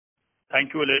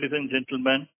Thank you, ladies and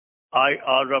gentlemen. I,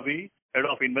 R. Ravi, Head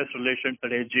of Investor Relations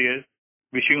at AGS,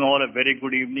 wishing all a very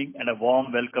good evening and a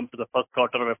warm welcome to the first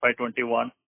quarter of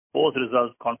FY21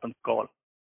 post-results conference call.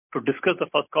 To discuss the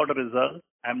first quarter results,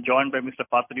 I am joined by Mr.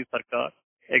 Parthiv Sarkar,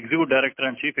 Executive Director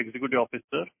and Chief Executive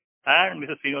Officer, and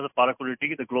Mr. Srinivasa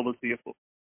Palakuriti, the Global CFO.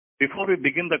 Before we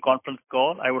begin the conference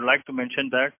call, I would like to mention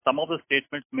that some of the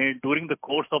statements made during the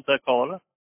course of the call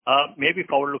may be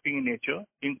forward-looking in nature,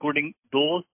 including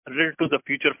those related to the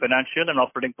future financial and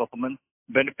operating performance,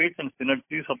 benefits and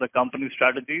synergies of the company's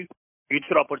strategies,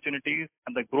 future opportunities,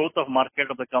 and the growth of market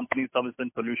of the company's services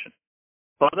and solutions.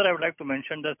 Further, I would like to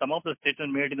mention that some of the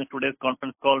statements made in today's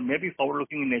conference call may be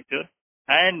forward-looking in nature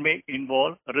and may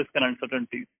involve risk and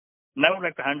uncertainties. Now I would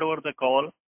like to hand over the call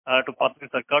to Parthiv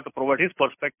Sarkar to provide his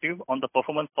perspective on the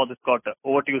performance for this quarter.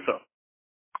 Over to you, sir.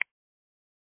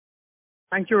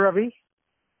 Thank you, Ravi.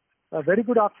 A very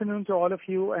good afternoon to all of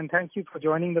you, and thank you for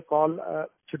joining the call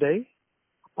today.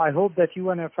 I hope that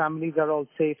you and your families are all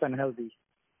safe and healthy.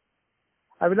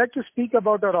 I would like to speak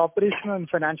about our operational and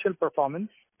financial performance,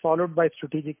 followed by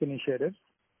strategic initiatives.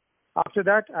 After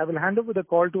that, I will hand over the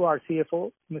call to our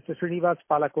CFO, Mr. Srinivasa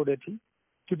Palakuriti,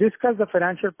 to discuss the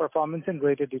financial performance in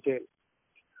greater detail.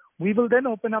 We will then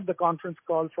open up the conference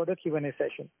call for the Q&A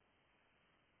session.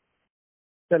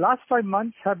 The last 5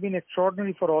 months have been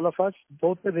extraordinary for all of us,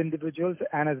 both as individuals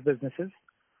and as businesses.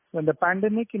 When the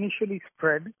pandemic initially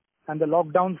spread and the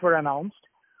lockdowns were announced,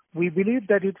 we believed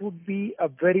that it would be a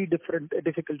very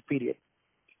difficult period.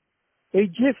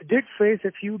 AGS did face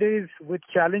a few days with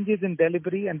challenges in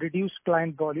delivery and reduced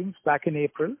client volumes back in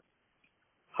April.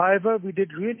 However, we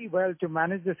did really well to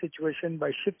manage the situation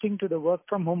by shifting to the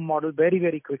work-from-home model very,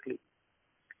 very quickly.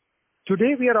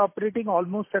 Today, we are operating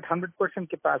almost at 100%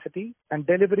 capacity and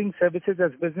delivering services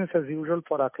as business as usual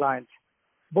for our clients,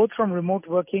 both from remote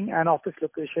working and office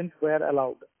locations where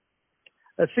allowed.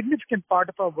 A significant part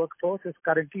of our workforce is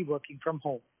currently working from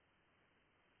home.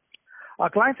 Our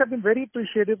clients have been very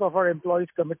appreciative of our employees'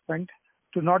 commitment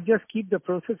to not just keep the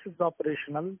processes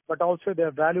operational, but also their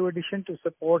value addition to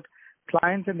support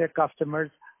clients and their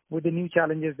customers with the new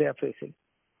challenges they are facing.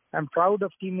 I'm proud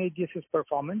of Team AGS's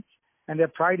performance and their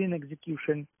pride in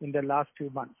execution in the last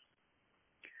few months.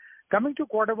 Coming to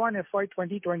Q1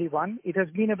 FY2021, it has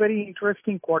been a very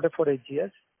interesting quarter for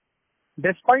AGS.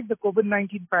 Despite the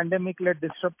COVID-19 pandemic-led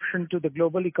disruption to the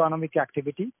global economic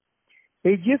activity,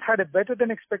 AGS had a better than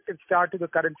expected start to the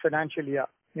current financial year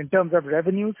in terms of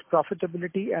revenues,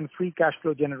 profitability, and free cash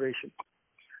flow generation.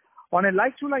 On a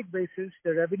like-to-like basis,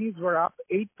 the revenues were up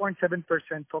 8.7%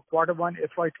 for Q1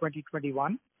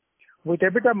 FY2021, with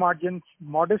EBITDA margins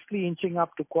modestly inching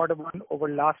up to Q1 over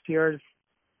last year's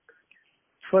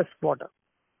first quarter.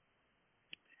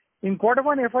 In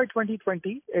Q1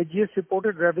 FY2020, AGS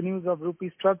reported revenues of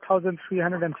rupees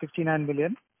 12,359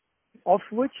 million, of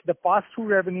which the pass-through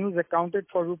revenues accounted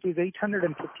for rupees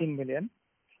 815 million,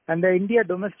 and the India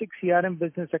domestic CRM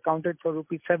business accounted for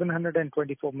rupees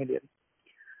 724 million.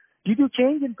 Due to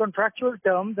change in contractual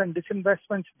terms and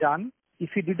disinvestments done, if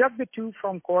you deduct the two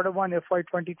from Q1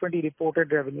 FY2020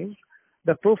 reported revenues,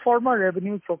 the pro forma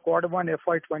revenues for Q1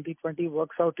 FY2020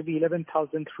 works out to be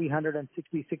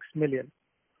 11,366 million.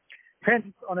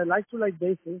 Hence, on a like-to-like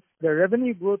basis, the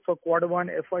revenue growth for Q1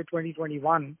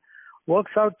 FY2021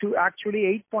 works out to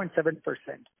actually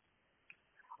 8.7%.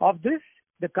 Of this,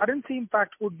 the currency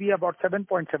impact would be about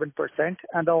 7.7%,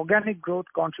 and the organic growth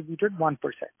contributed 1%.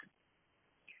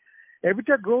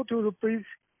 EBITDA grew to rupees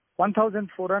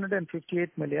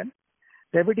 1,458 million.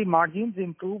 The EBITDA margins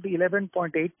improved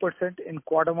 11.8% in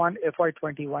Q1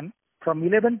 FY21 from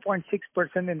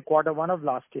 11.6% in Q1 of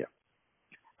last year.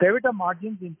 The EBITDA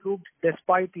margins improved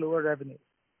despite lower revenue.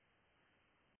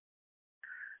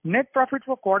 Net profit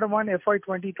for Q1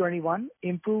 FY2021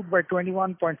 improved by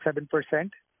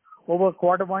 21.7% over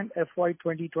Q1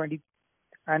 FY2020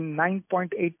 and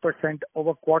 9.8%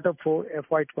 over Q4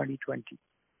 FY2020.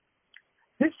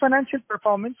 This financial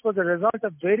performance was a result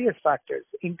of various factors,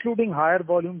 including higher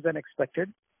volumes than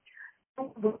expected,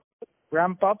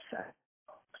 ramp-ups.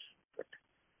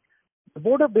 The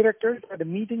Board of Directors at a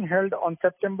meeting held on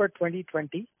September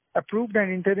 2020 approved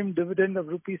an interim dividend of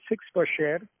rupees 6 per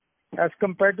share as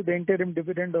compared to the interim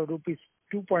dividend of rupees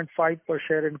 2.5 per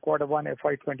share in Q1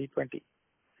 FY2020.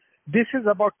 This is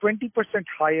about 20%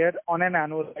 higher on an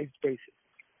annualized basis.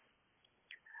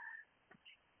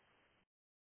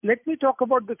 Let me talk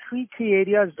about the three key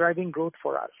areas driving growth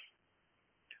for us.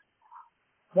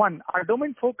 One, our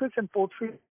domain focus and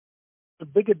portfolio are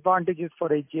big advantages for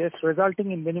AGS,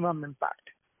 resulting in minimum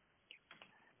impact.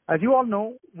 As you all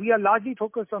know, we are largely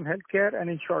focused on healthcare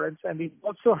and insurance, and we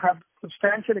also have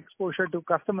substantial exposure to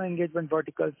customer engagement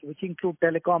verticals, which include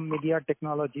telecom, media,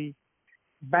 technology,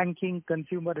 banking,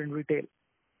 consumer, and retail,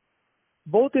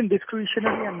 both in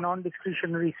discretionary and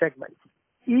non-discretionary segments.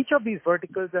 Each of these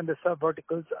verticals and the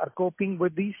sub-verticals are coping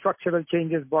with these structural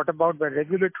changes brought about by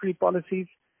regulatory policies,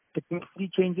 technology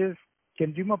changes,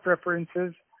 consumer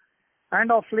preferences,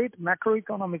 and of late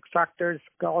macroeconomic factors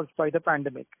caused by the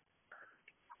pandemic.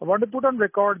 I want to put on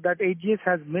record that AGS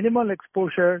has minimal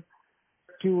exposure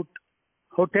to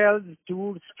hotels,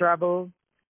 tours, travel,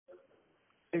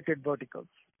 related verticals.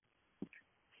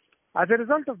 As a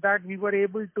result of that, we were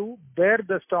able to bear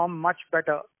the storm much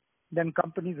better than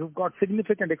companies who've got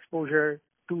significant exposure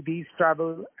to these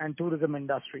travel and tourism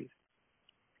industries.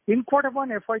 In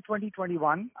Q1 FY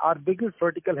 2021, our biggest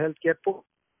vertical healthcare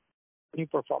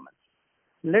performance,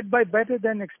 led by better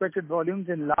than expected volumes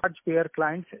in large payer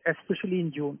clients, especially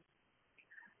in June.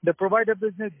 The provider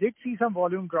business did see some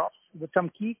volume drops with some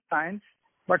key clients,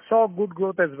 but saw good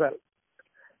growth as well.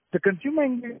 The consumer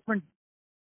engagement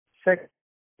sector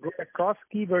across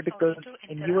key verticals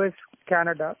in US,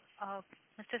 Canada.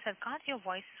 Mr. Sarkar, your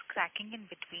voice is cracking in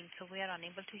between, so we are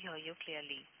unable to hear you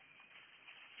clearly.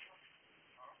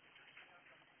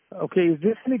 Okay, is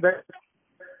this any better?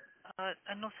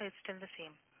 No, sir, it's still the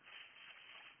same.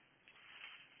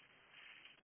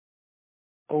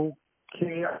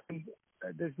 Okay,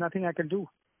 there's nothing I can do.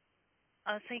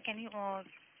 Sir, can you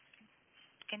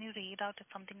read out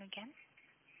something again?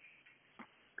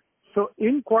 So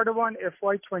in Q1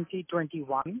 FY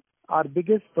 2021, our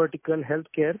biggest vertical,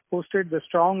 healthcare, posted the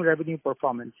strong revenue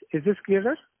performance. Is this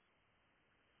clearer?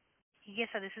 Yes,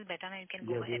 sir, this is better. Now you can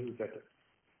go ahead. This is better.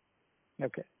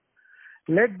 Okay.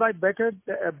 Led by better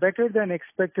than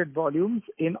expected volumes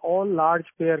in all large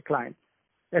payer clients,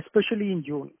 especially in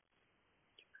June.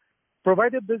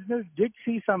 Provider business did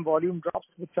see some volume drops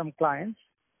with some clients,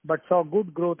 but saw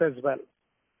good growth as well.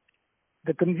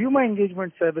 The consumer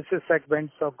engagement services segment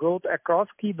saw growth across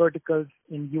key verticals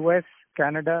in US,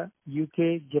 Canada,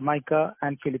 UK, Jamaica,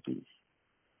 and Philippines.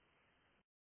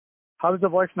 How is the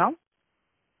voice now?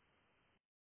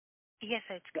 Yes,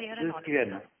 sir, it's clear and audible. Clear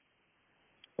now.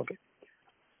 Okay.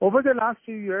 Over the last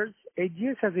few years,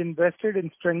 AGS has invested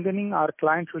in strengthening our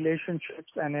client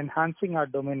relationships and enhancing our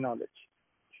domain knowledge.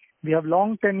 We have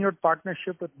long tenured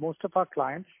partnership with most of our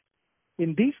clients.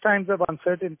 In these times of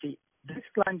uncertainty, this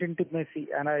client intimacy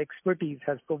and our expertise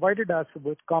has provided us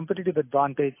with competitive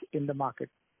advantage in the market.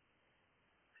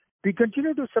 We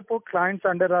continue to support clients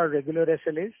under our regular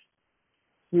SLAs.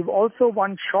 We've also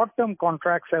won short-term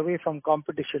contracts away from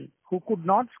competition who could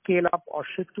not scale up or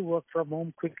shift to work from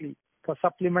home quickly for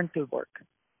supplemental work.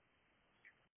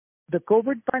 The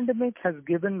COVID pandemic has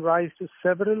given rise to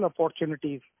several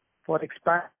opportunities for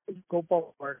expanded scope of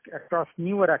work across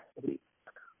newer activities.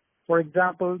 For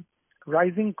example,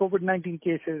 rising COVID-19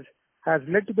 cases has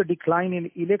led to the decline in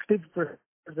elective procedures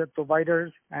at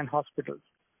providers and hospitals,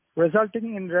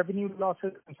 resulting in revenue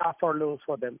losses and staff furloughs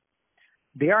for them.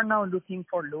 They are now looking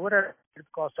for lower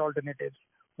cost alternatives,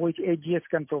 which AGS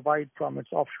can provide from its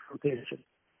offshore location.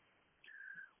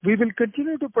 We will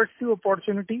continue to pursue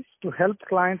opportunities to help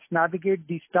clients navigate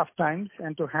these tough times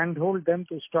and to handhold them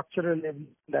to structural level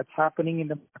that's happening in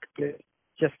the marketplace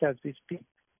just as we speak.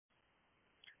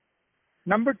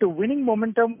 Number two, winning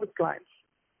momentum with clients.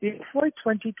 In FY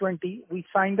 2020, we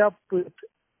signed up with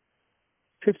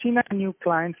 59 new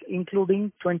clients,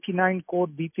 including 29 core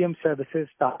BPM services,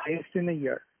 the highest in a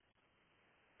year.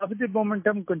 Positive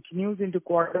momentum continues into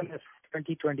Q1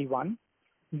 2021.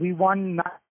 We won 9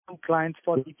 new clients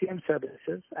for BPM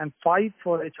services and 5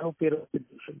 for HR payroll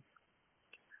solutions.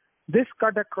 This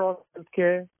cut across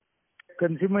healthcare,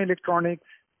 consumer electronics,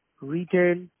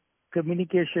 retail,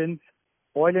 communications,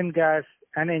 oil and gas,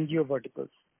 and NGO verticals.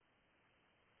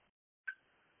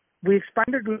 We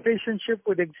expanded relationship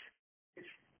with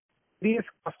various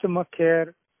customer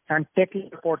care and tech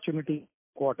opportunity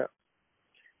quarter.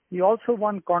 We also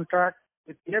won contract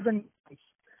with 11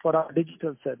 for our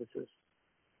digital services.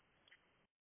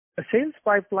 The sales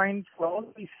pipeline for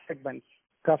all these segments,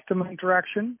 customer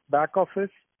interaction, back office,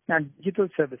 and digital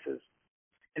services,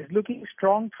 is looking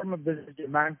strong from a business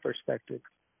demand perspective.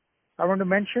 I want to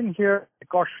mention here a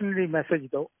cautionary message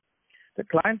though. The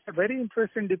clients are very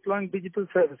interested in deploying digital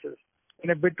services in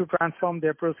a bid to transform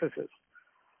their processes.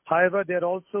 However, they are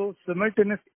also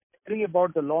simultaneously worrying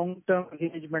about the long-term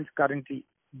engagements currently,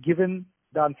 given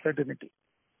the uncertainty.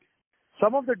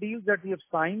 Some of the deals that we have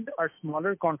signed are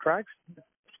smaller contracts.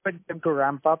 Expect them to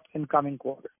ramp up in coming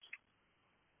quarters.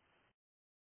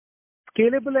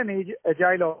 Scalable and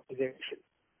agile organization.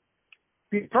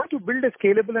 We try to build a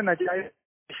scalable and agile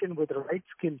organization with the right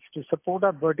skills to support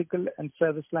our vertical and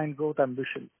service line growth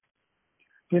ambition.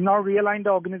 We now realigned the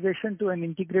organization to an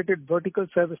integrated vertical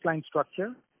service line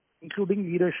structure, including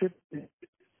leadership.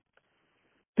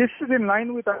 This is in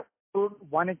line with our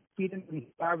one experience and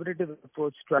collaborative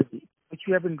approach strategy, which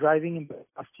we have been driving in the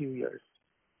past few years.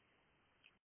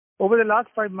 Over the last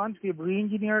 5 months, we have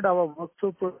re-engineered our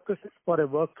workflow processes for a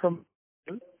work from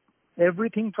home,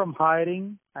 everything from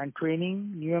hiring and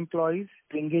training new employees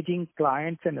to engaging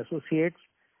clients and associates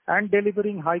and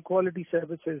delivering high-quality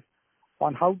services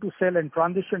on how to sell and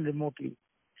transition remotely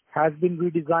has been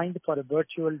redesigned for a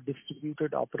virtual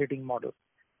distributed operating model.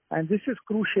 And this is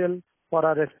crucial for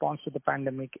our response to the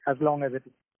pandemic as long as it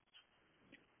is.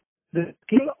 The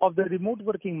scale of the remote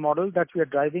working model that we are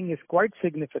driving is quite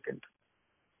significant.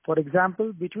 For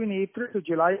example, between April to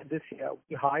July of this year,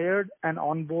 we hired and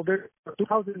onboarded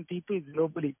 2,000 people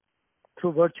globally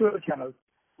through virtual channels,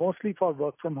 mostly for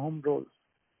work from home roles.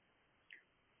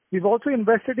 We've also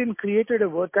invested in created a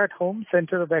work at home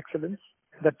center of excellence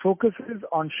that focuses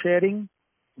on sharing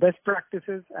best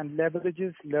practices and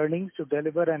leverages learnings to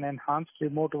deliver an enhanced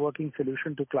remote working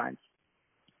solution to clients.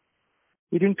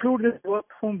 It includes a work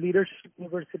from home leadership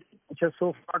university, which has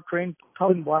so far trained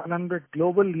 2,100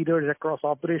 global leaders across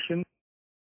operations.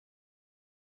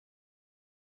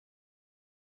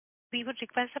 We would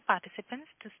request the participants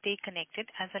to stay connected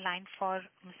as the line for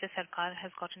Mr. Sarkar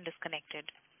has gotten disconnected.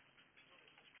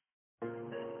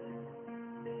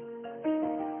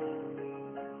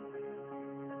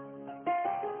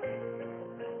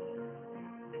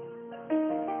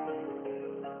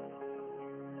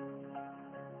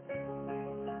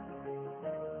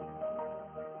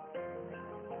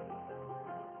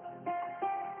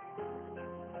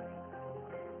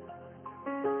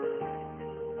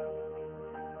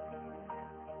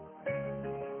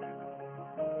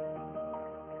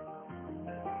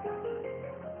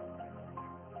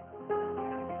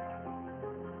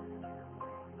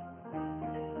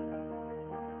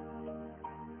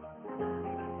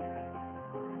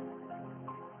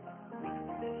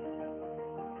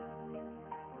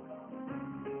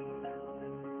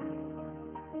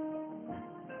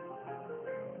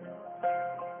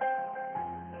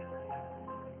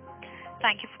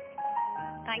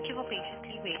 Thank you for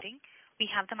patiently waiting. We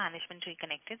have the management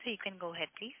reconnected, so you can go ahead,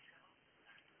 please.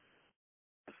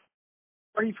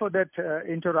 Sorry for that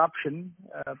interruption.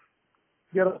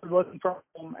 We are working from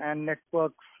home and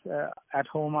networks at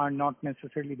home are not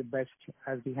necessarily the best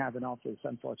as we have in office,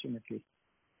 unfortunately.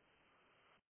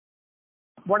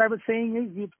 What I was saying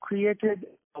is we've created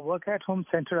a work at home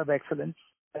center of excellence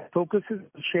that focuses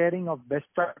on sharing of best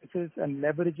practices and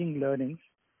leveraging learnings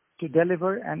to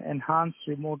deliver an enhanced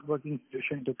remote working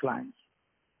solution to clients.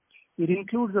 It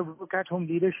includes a work at home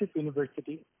leadership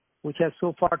university, which has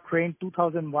so far trained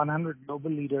 2,100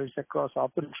 global leaders across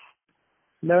operations,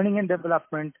 learning and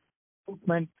development,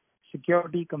 recruitment,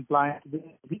 security, compliance, with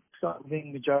the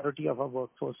majority of our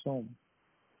workforce home.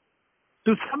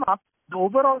 To sum up, the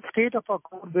overall state of our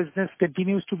core business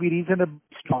continues to be reasonably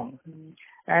strong,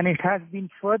 and it has been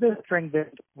further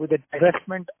strengthened with the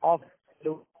divestment of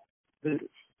business.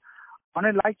 On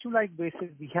a like-to-like basis,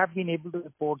 we have been able to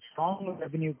report strong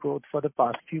revenue growth for the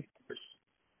past few years.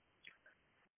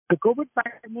 The COVID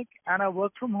pandemic and our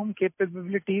work-from-home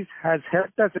capabilities has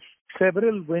helped us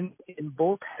several wins in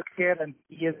both healthcare and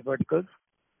PS verticals.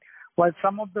 While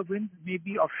some of the wins may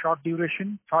be of short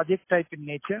duration, project type in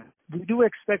nature, we do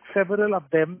expect several of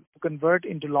them to convert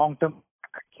into long-term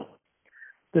contracts.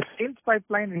 The sales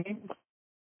pipeline remains,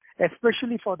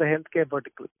 especially for the healthcare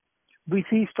vertical. We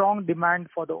see strong demand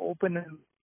for the open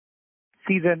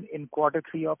season in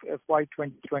Q3 of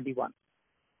FY21.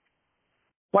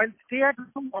 While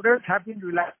stay-at-home orders have been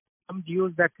relaxed in some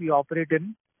geos that we operate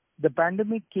in, the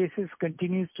pandemic cases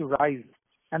continues to rise,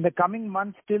 and the coming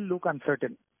months still look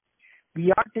uncertain.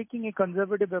 We are taking a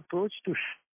conservative approach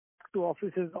to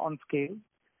offices on scale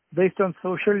based on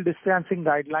social distancing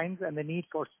guidelines and the need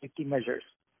for safety measures.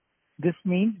 This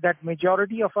means that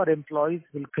majority of our employees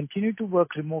will continue to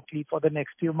work remotely for the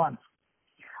next few months.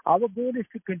 Our goal is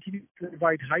to continue to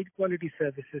provide high-quality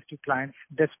services to clients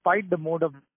despite the mode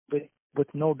of with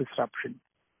no disruption.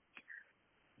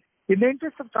 In the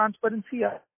interest of transparency,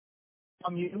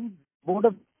 from you, Board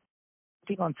of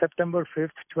on September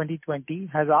 5th, 2020,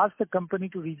 has asked the company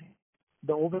to review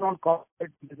the overall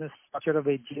corporate business structure of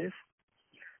AGS.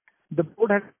 The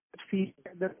board has seen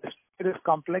that the structure is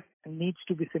complex and needs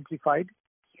to be simplified.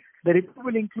 The review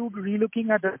will include relooking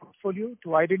at the portfolio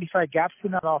to identify gaps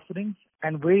in our offerings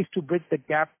and ways to bridge the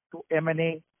gap to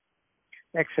M&A,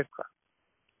 etc.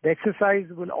 The exercise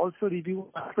will also review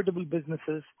profitable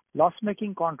businesses,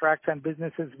 loss-making contracts, and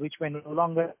businesses which may no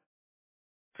longer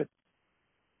fit.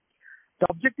 The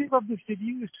objective of this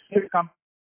review is to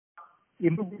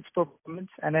improve its performance,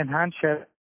 and enhance share.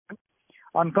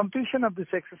 On completion of this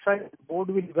exercise, the board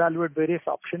will evaluate various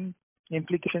options,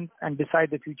 implications, and decide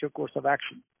the future course of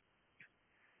action.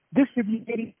 This review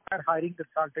may require hiring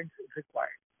consultants if required.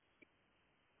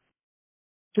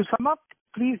 To sum up,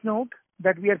 please note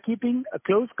that we are keeping a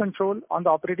close control on the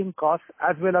operating costs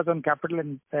as well as on capital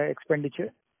and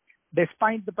expenditure.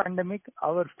 Despite the pandemic,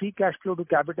 our free cash flow to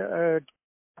capital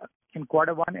in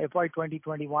Q1 FY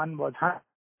 2021 was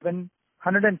 112%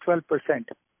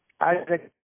 as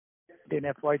in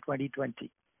FY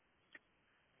 2020.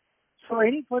 So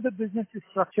any further business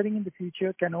restructuring in the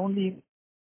future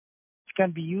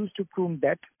can be used to prune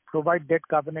debt, provide debt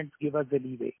covenants, give us the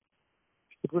leeway.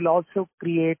 It will also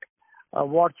create a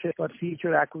war chest for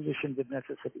future acquisitions if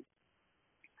necessary.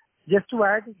 Just to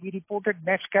add, we reported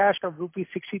net cash of rupees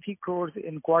 63 crores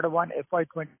in Q1 FY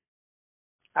 20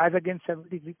 as against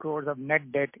 73 crores of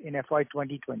net debt in FY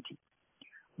 2020.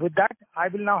 With that, I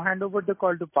will now hand over the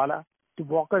call to Pala to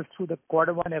walk us through the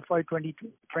Q1 FY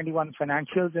 2021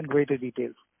 financials in greater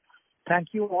details. Thank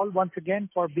you all once again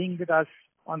for being with us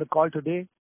on the call today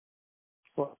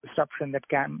for disruption that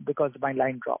came because my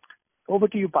line dropped. Over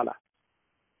to you, Pala.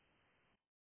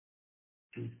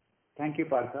 Thank you,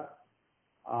 Partha.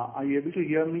 Are you able to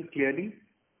hear me clearly?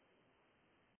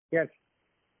 Yes.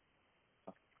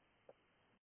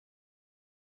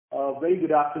 Very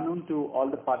good afternoon to all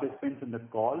the participants in the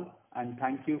call, and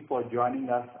thank you for joining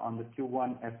us on the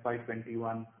Q1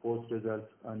 FY21 post-results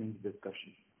earnings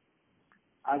discussion.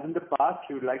 As in the past,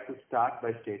 we would like to start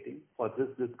by stating for this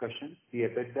discussion, the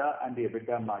EBITDA and the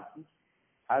EBITDA margins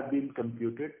have been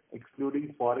computed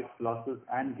excluding forex losses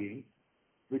and gains,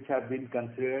 which have been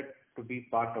considered to be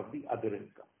part of the other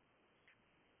income.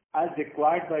 As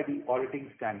required by the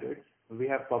auditing standards, we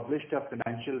have published our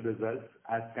financial results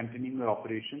as continuing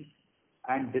operations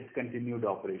and discontinued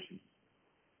operations.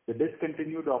 The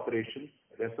discontinued operations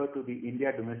refer to the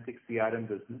India domestic CRM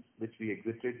business, which we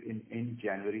exited in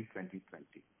January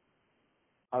 2020.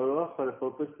 However, for the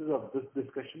purposes of this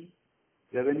discussion,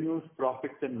 revenues,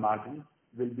 profits, and margins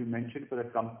will be mentioned for the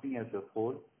company as a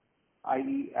whole,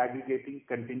 i.e. aggregating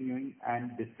continuing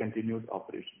and discontinued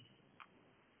operations.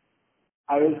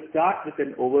 I will start with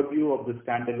an overview of the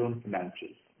standalone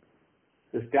financials.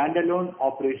 The standalone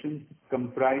operations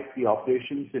comprise the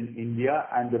operations in India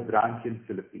and the branch in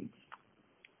Philippines.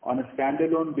 On a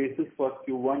standalone basis for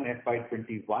Q1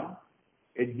 FY21,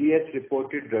 HGS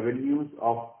reported revenues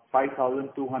of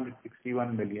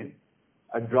 5,261 million,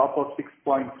 a drop of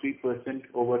 6.3%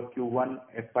 over Q1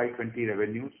 FY20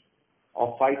 revenues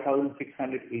of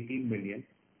 5,618 million,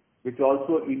 which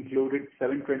also included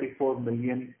 724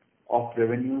 million of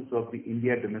revenues of the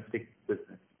India domestic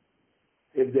business.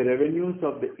 If the revenues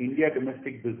of the India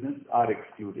domestic business are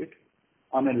excluded,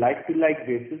 on a like-to-like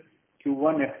basis,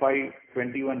 Q1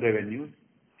 FY21 revenues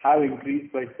have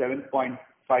increased by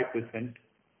 7.5%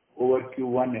 over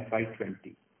Q1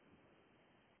 FY20.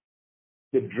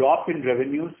 The drop in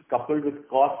revenues coupled with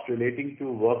costs relating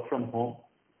to work from home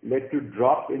led to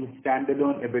drop in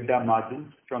standalone EBITDA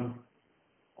margins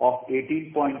of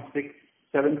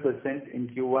 18.67% in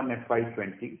Q1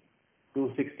 FY20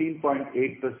 to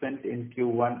 16.8% in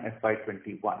Q1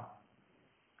 FY21.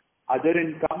 Other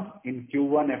income in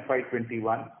Q1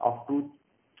 FY21 of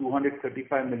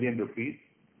 235 million rupees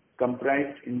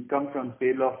comprised income from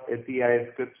sale of SEIS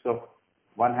scrips of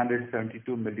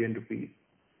 172 million rupees,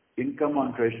 income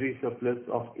on treasury surplus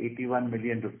of 81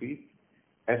 million rupees,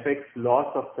 FX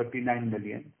loss of 39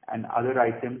 million, and other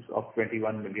items of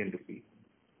 21 million rupees.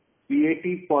 PAT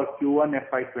for Q1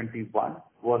 FY21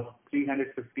 was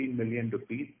 315 million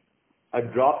rupees, a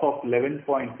drop of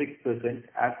 11.6%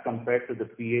 as compared to the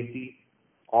PAT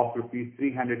of rupees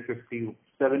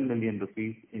 357 million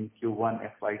rupees in Q1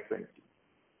 FY20.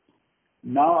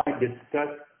 Now I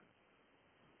discuss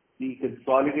the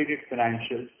consolidated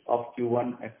financials of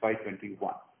Q1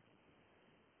 FY21.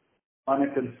 On a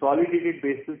consolidated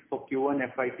basis for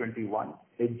Q1 FY21,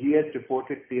 HGS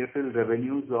reported TFL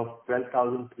revenues of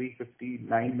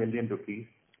 12,359 million rupees,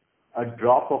 a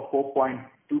drop of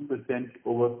 4.2%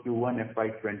 over Q1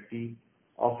 FY20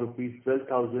 of rupees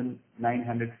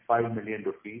 12,905 million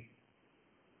rupees.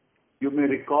 You may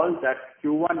recall that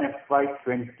Q1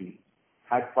 FY20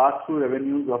 had pass-through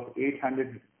revenues of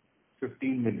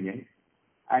 815 million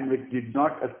and which did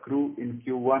not accrue in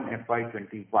Q1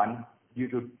 FY21 due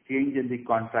to change in the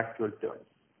contractual terms.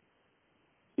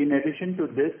 In addition to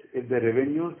this, if the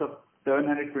revenues of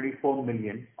 724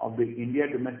 million of the India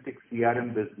domestic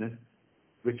CRM business,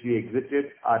 which we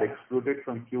exited, are excluded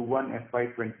from Q1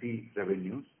 FY20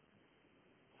 revenues,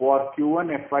 for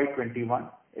Q1 FY21,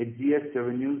 HGS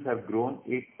revenues have grown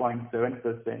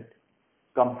 8.7%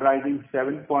 comprising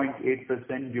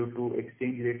 7.8% due to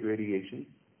exchange rate variations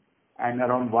and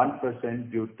around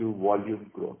 1% due to volume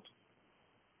growth.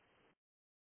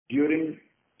 During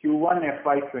Q1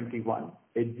 FY21,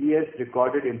 HGS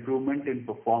recorded improvement in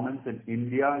performance in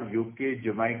India, UK,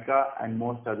 Jamaica, and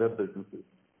most other businesses.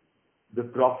 The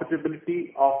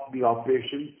profitability of the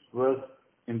operations was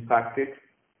impacted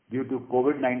due to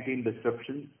COVID-19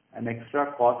 disruptions and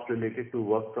extra costs related to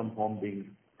work from home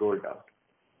being rolled out.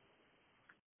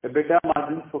 EBITDA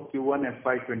margins for Q1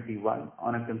 FY21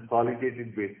 on a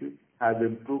consolidated basis has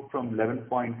improved from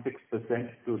 11.6%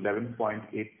 to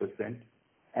 11.8%,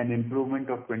 an improvement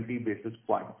of 20 basis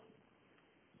points.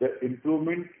 The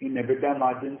improvement in EBITDA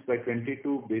margins by 20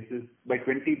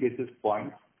 basis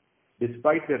points,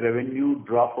 despite the revenue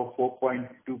drop of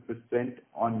 4.2%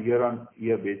 on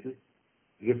year-on-year basis,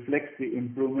 reflects the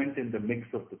improvement in the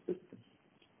mix of the system.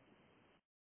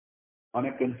 On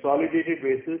a consolidated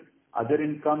basis, other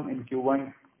income in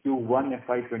Q1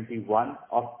 FY21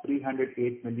 of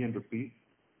 308 million rupees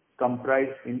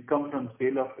comprised income from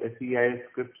sale of SEIS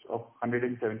scrips of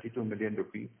 172 million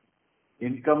rupees,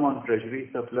 income on treasury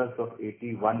surplus of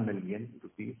 81 million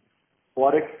rupees,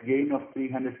 forex gain of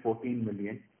 314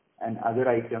 million, and other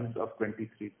items of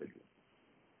 23 million.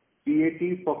 PAT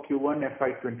for Q1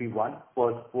 FY21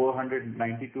 was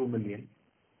 492 million,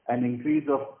 an increase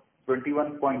of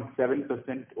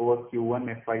 21.7% over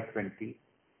Q1 FY20,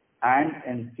 and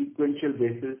on sequential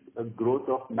basis, a growth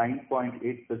of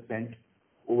 9.8%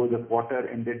 over the quarter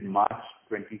ended March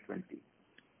 2020.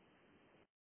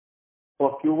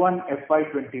 For Q1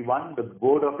 FY21, the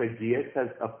board of HGS has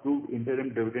approved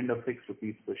interim dividend of 6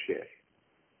 rupees per share.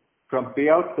 From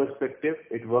payout perspective,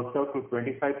 it works out to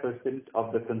 25%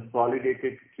 of the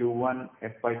consolidated Q1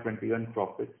 FY21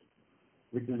 profits,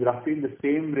 which is roughly in the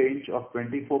same range of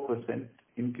 24%,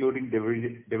 including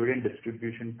dividend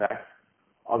distribution tax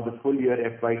of the full year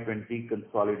FY20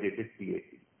 consolidated PAT.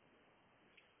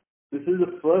 This is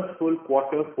the first full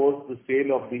quarter post the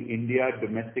sale of the India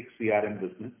domestic CRM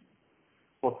business.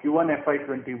 For Q1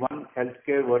 FY21,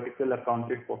 healthcare vertical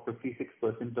accounted for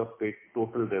 56% of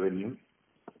total revenue.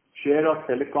 Share of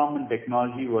telecom and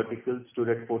technology verticals stood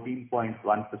at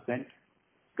 14.1%,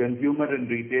 consumer and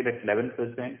retail at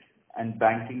 11%, and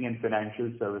banking and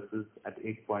financial services at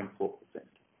 8.4%.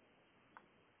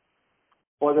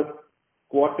 For the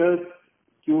quarters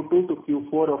Q2 to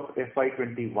Q4 of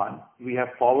FY21, we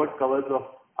have forward covers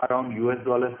of around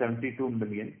 $72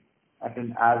 million at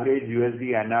an average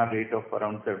USD-INR rate of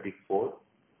around 74.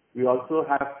 We also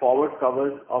have forward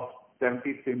covers of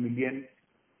 73 million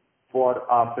for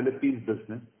our Philippines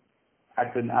business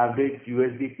at an average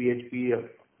USD-PHP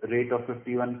rate of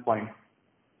 51.6,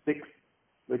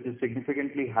 which is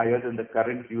significantly higher than the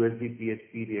current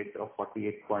USD-PHP rate of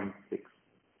 48.6.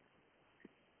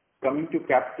 Coming to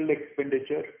capital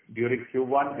expenditure, during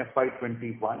Q1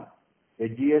 FY21,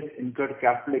 HGS incurred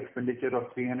capital expenditure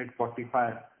of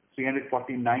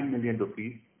 349 million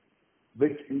rupees,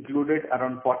 which included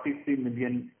around 43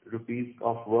 million rupees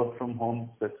of work from home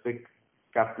specific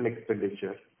capital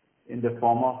expenditure in the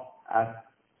form of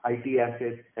IT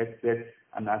assets, headsets,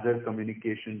 and other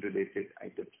communication related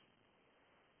items.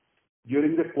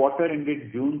 During the quarter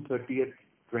ended June 30th,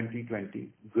 2020,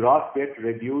 gross debt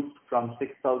reduced from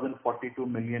 6,042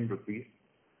 million rupees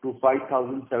to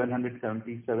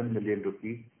 5,777 million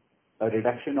rupees, a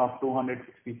reduction of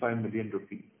 265 million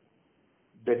rupees.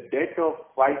 The debt of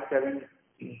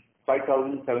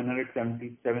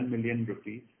 5,777 million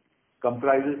rupees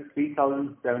comprises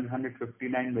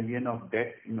 3,759 million of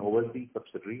debt in overseas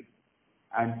subsidiaries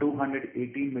and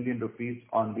 218 million rupees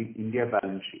on the India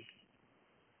balance sheet.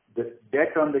 The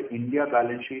debt on the India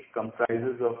balance sheet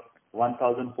comprises of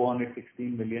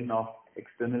 1,416 million of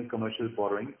external commercial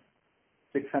borrowing,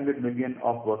 600 million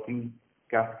of working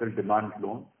capital demand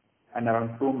loan, and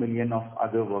around 2 million of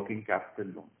other working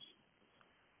capital loans.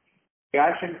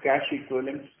 Cash and cash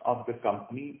equivalents of the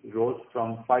company rose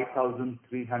from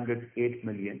 5,308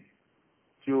 million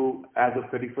to as of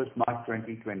 31st March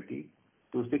 2020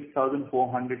 to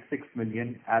 6,406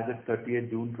 million as of 30th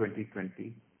June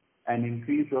 2020, an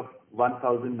increase of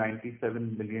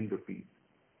 1,097 million rupees.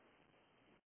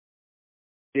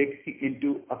 Taking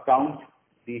into account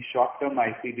the short-term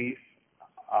ICDs,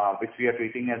 which we are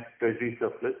treating as treasury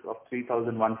surplus of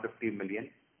 3,150 million.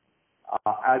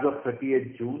 As of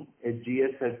 30th June,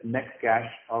 HGS has net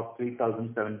cash of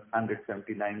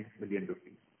 3,779 million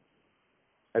rupees.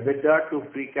 EBITDA to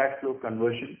free cash flow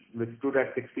conversion, which stood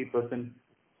at 60%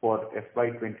 for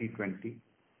FY 2020,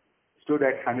 stood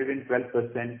at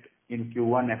 112% in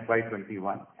Q1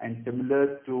 FY21 and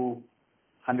similar to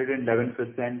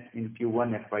 111% in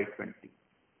Q1 FY20.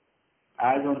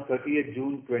 As on 30th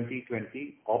June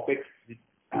 2020, OpEx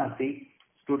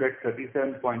stood at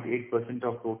 37.8%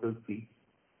 of total fee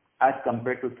as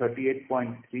compared to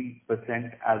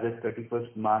 38.3% as at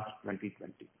 31st March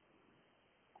 2020.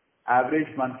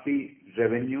 Average monthly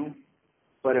revenue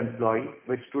per employee,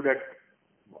 which stood at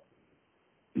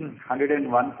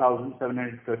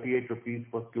 101,738 rupees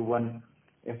for Q1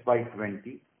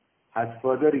 FY20, has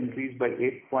further increased by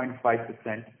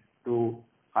 8.5% to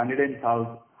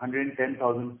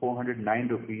 110,409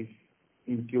 rupees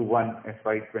in Q1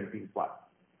 FY21.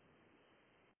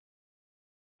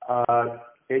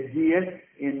 HGS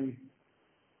in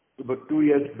about 2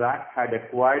 years back had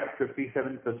acquired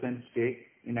 57% stake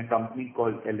in a company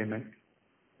called Element,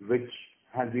 which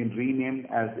has been renamed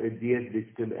as HGS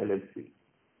Digital LLC.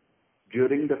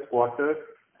 During FY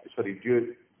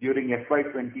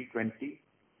 2020,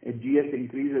 HGS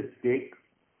increased its stake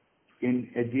in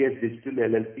HGS Digital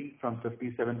LLC from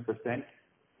 57%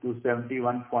 to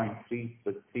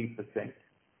 71.33%.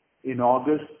 In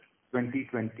August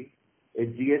 2020,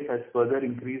 HGS has further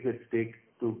increased its stake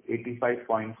to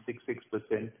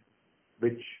 85.66%,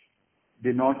 which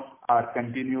denotes our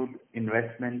continued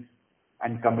investments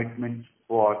and commitments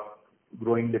for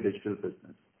growing the digital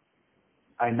business.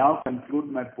 I now conclude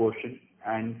my portion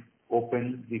and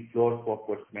open the floor for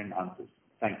question and answers.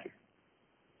 Thank you.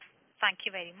 Thank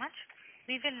you very much.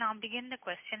 We will now begin the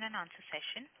question and answer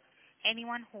session.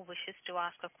 Anyone who wishes to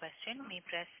ask a question may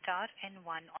press star and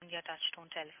 1 on your touchtone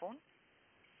telephone.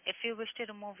 If you wish to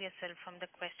remove yourself from the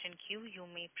question queue, you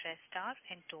may press star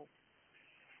and 2.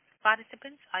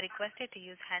 Participants are requested to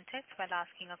use handsets while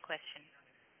asking a question.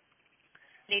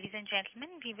 Ladies and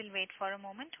gentlemen, we will wait for a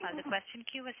moment while the question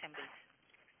queue assembles.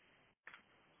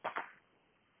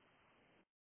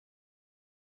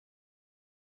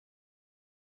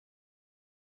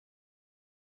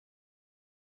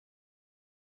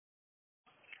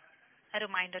 A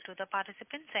reminder to the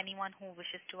participants, anyone who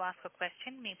wishes to ask a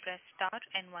question may press star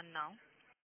and 1 now.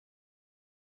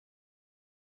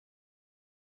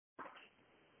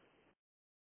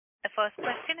 The first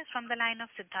question is from the line of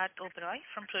Siddharth Oberoi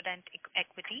from Prudent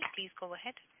Equity. Please go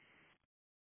ahead.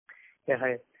 Yeah,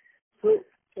 hi. So,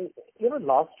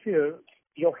 last year,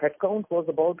 your headcount was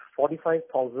about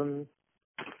 45,000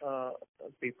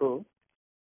 people.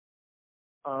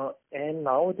 And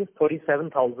now it is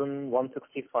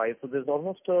 37,165. So there's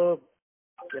almost a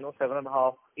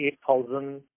 7,500,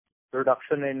 8,000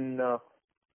 reduction in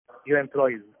your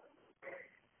employees.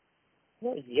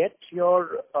 Yet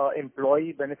your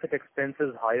employee benefit expense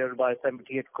is higher by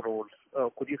 78 crores.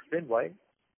 Could you explain why?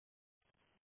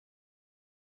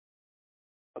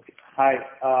 Okay. Hi,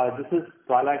 this is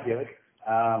Pala here.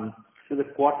 So the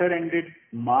quarter ended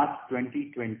March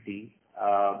 2020.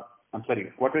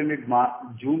 Quarter ended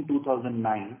June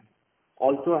 2009,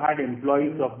 also had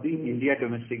employees of the India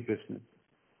domestic business.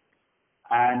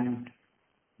 And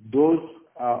those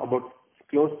about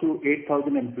close to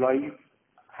 8,000 employees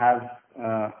have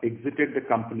exited the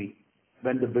company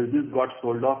when the business got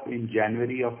sold off in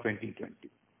January of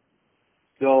 2020.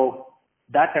 So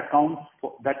that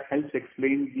helps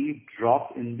explain the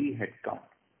drop in the headcount.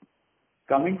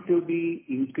 Coming to the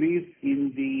increase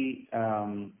in the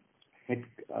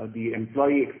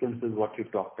employee expenses, what you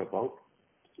talked about.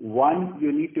 One,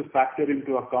 you need to factor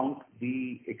into account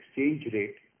the exchange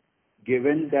rate,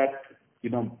 given that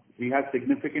we have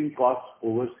significant costs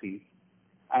overseas.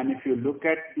 And if you look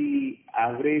at the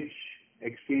average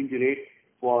exchange rate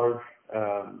for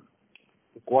the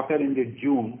quarter ended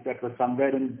June, that was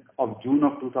somewhere of June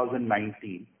of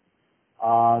 2019,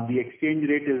 the exchange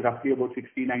rate is roughly about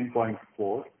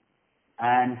 69.4,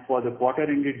 and for the quarter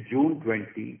ended June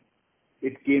 20,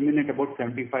 it came in at about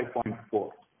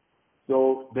 75.4.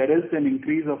 So there is an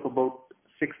increase of about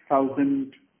 6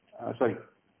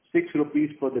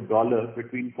 rupees for the dollar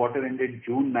between quarter ended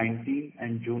June 19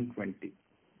 and June 20.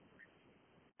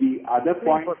 The other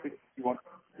point which you want,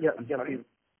 the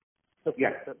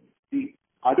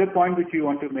other point which you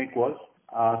want to make was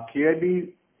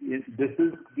clearly this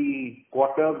is the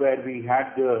quarter where we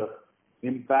had the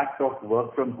impact of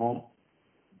work from home.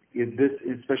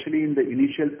 Especially in the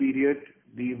initial period,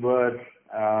 we were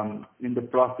in the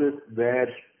process where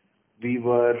we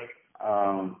were,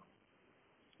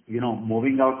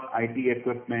 moving out IT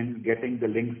equipment, getting the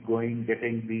links going,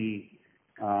 getting the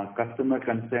customer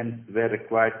consents were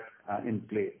required in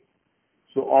place.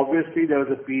 So obviously there was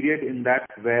a period in that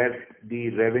where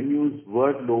the revenues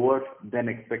were lower than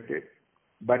expected,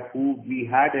 but we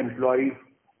had employees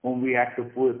whom we had to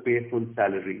pay full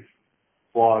salaries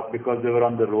because they were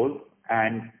on the roll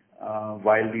and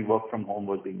while the work from home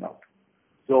was being out.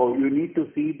 So you need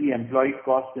to see the employee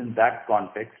cost in that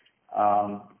context.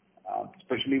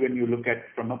 especially when you look at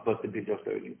from a percentage of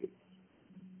revenue.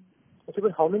 Okay,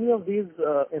 but how many of these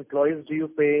employees do you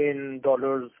pay in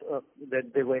dollars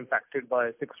that they were impacted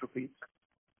by 6 rupees?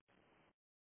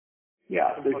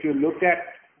 Yeah. So if you look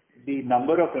at the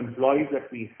number of employees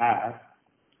that we have,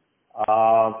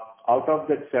 out of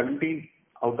that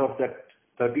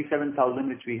 37,000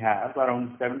 which we have,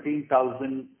 around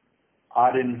 17,000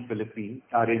 are in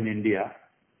India,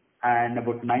 and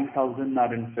about 9,000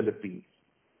 are in Philippines.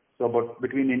 So about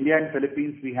between India and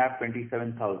Philippines, we have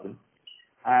 27,000,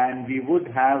 and we would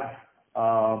have,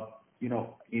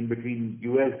 in between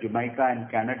US, Jamaica, and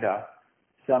Canada,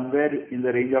 somewhere in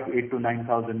the range of 8 to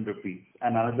 9,000 rupees,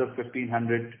 and another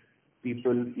 1,500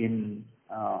 people in,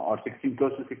 or 16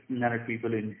 close to 1,600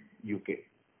 people in UK.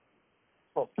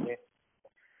 Okay.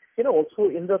 Also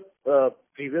in the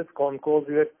previous con calls,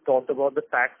 we had talked about the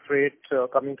tax rate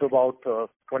coming to about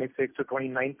 26 to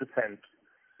 29%.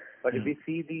 But if we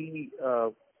see the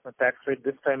tax rate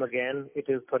this time again, it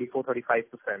is 34,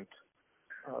 35%.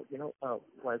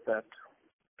 Why is that?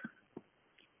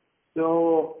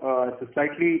 So it's a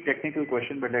slightly technical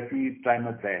question, but let me try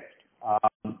my best.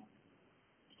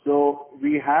 So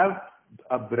we have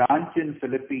a branch in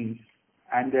Philippines,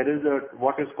 and there is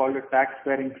what is called a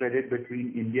tax-bearing credit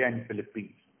between India and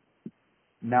Philippines.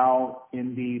 Now,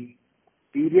 in the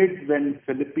periods when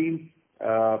Philippines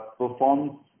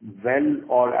performs well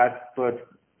or as per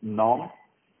norm,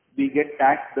 we get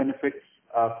tax benefits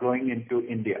flowing into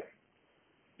India.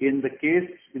 In the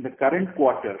current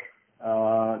quarter,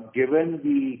 given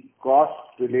the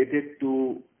costs related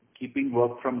to keeping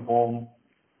work from home,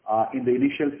 in the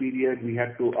initial period we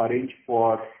had to arrange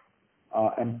for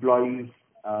employees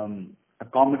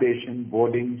accommodation,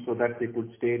 boarding, so that they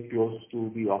could stay close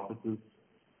to the offices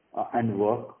and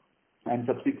work, and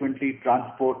subsequently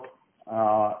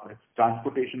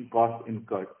transportation costs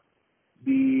incurred.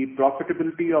 The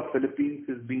profitability of Philippines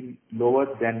has been lower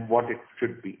than what it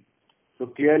should be. So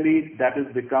clearly that has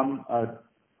become a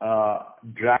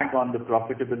drag on the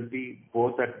profitability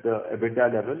both at the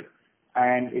EBITDA level,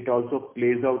 and it also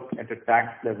plays out at a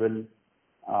tax level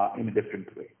in a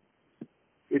different way.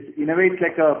 It's in a way it's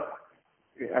like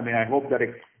I hope that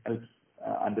it helps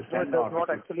understand. No, it does not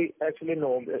actually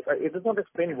no. It does not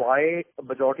explain why a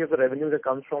majority of the revenue that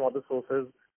comes from other sources,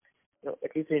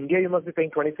 at least in India, you must be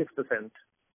paying 26%.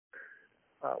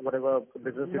 Whatever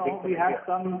business you think. We have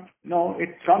some. No,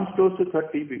 it comes close to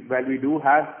 30. While we do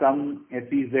have some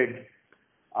SEZ,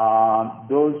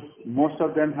 most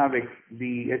of them have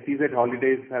the SEZ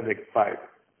holidays have expired.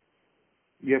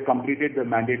 We have completed the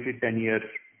mandatory 10-year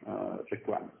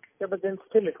requirement. Yeah, but then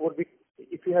still it would be,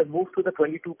 if you have moved to the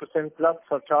 22% plus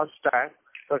surcharge slab,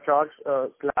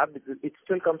 it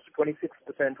still comes to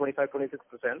 26%, 25,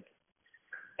 26%.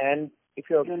 And if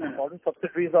your foreign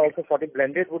subsidiaries are also 40,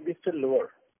 blended would be still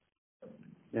lower.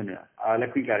 No.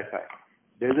 Let me clarify.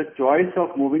 There is a choice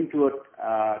of moving to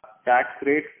a tax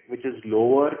rate which is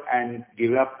lower and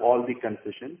give up all the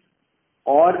concessions,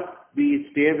 or we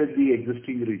stay with the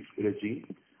existing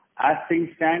regime. As things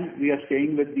stand, we are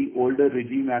staying with the older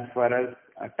regime as far as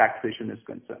taxation is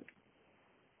concerned.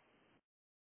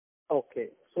 Okay.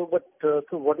 So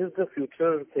what is the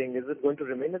future thing? Is it going to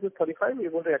remain at the 35, or are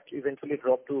you going to actually eventually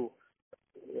drop to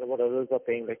what others are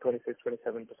paying, like 26,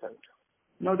 27%?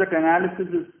 No, that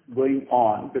analysis is going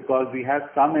on because we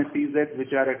have some SEZ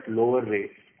which are at lower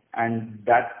rates, and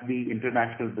that's the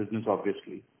international business,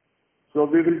 obviously. So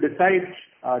we will decide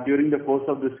during the course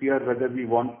of this year whether we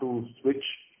want to switch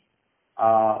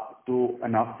to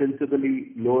an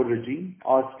ostensibly lower regime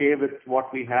or stay with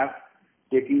what we have,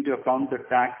 taking into account the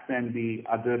tax and the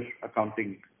other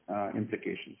accounting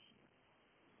implications.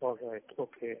 All right.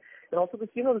 Okay. And also, we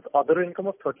see this other income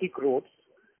of 30 crores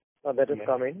that is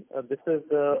coming. This is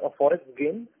a forex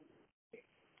gain.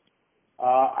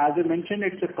 As I mentioned,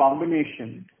 it's a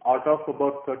combination. Out of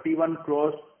about 31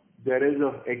 crores, there is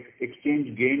an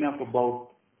exchange gain of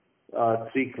about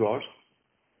 3 crores.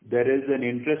 There is an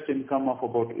interest income of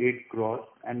about 8 crores,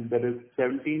 and there is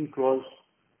 17 crores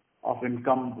of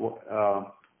income.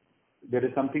 There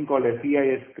is something called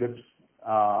SEIS scripts,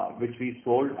 which we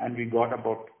sold, and we got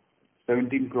about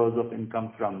 17 crores of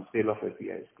income from sale of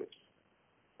SEIS scripts.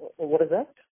 What is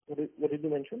that? What did you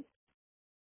mention?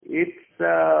 It's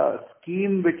a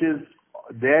scheme which is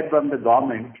there from the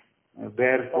government,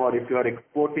 wherefore if you are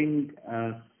exporting,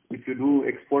 if you do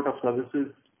export of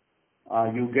services,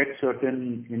 you get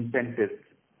certain incentives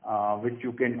which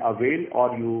you can avail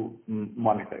or you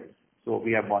monetize. So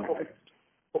we have monetized.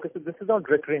 Okay, so this is not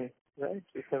recurring, right?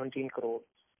 It's 17 crores.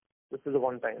 This is a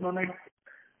one-time. No.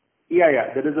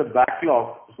 Yeah. There is a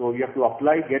backlog, so you have to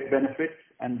apply, get benefits,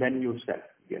 and then you sell.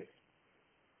 Yes.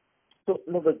 So,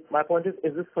 no, but my point is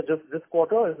this for just this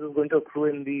quarter, or is this going to accrue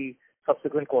in the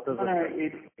subsequent quarters? No,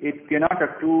 it cannot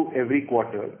accrue every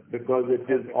quarter because it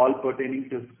is all pertaining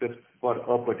to just for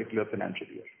a particular financial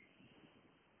year.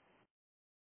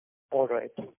 All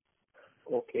right.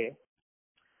 Okay.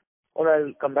 All right,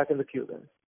 I'll come back in the queue then.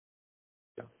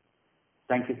 Yeah.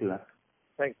 Thank you, Siddharth.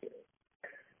 Thank you.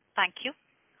 Thank you.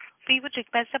 We would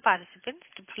request the participants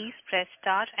to please press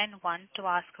star and 1 to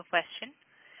ask a question.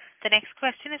 The next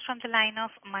question is from the line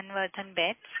of Manvardhan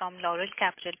Bed from Laurel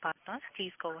Capital Partners.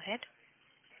 Please go ahead.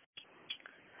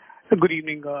 Good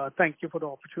evening. Thank you for the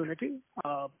opportunity.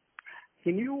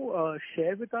 Can you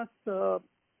share with us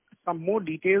some more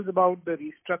details about the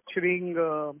restructuring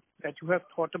that you have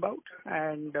thought about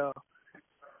and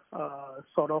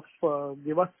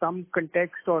give us some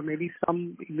context or maybe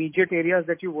some immediate areas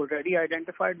that you've already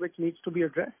identified which needs to be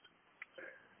addressed?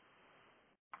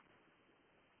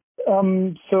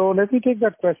 So let me take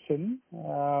that question.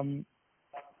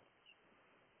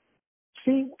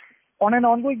 See, on an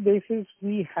ongoing basis,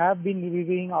 we have been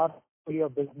reviewing our portfolio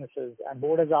of businesses, and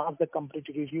board has asked the company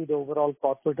to review the overall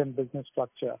corporate and business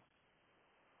structure.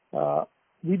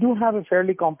 We do have a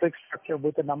fairly complex structure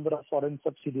with a number of foreign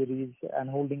subsidiaries and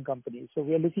holding companies. So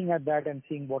we are looking at that and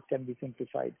seeing what can be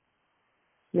simplified.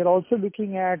 We are also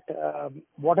looking at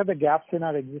what are the gaps in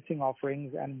our existing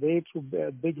offerings and way to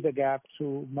bridge the gap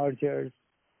through mergers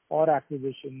or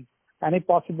acquisitions, and if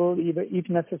possible, if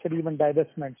necessary, even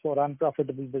divestments for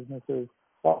unprofitable businesses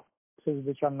or businesses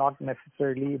which are not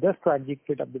necessarily the strategic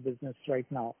fit of the business right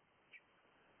now.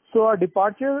 So our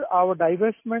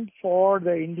divestment for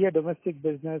the India domestic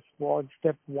business was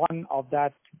step 1 of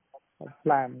that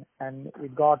plan, and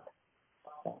it got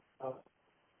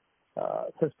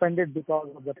suspended because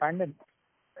of the pandemic.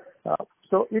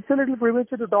 So it's a little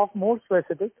premature to talk more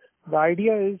specifics. The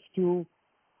idea is to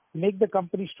make the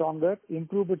company stronger,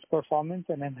 improve its performance,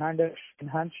 and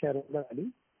enhance shareholder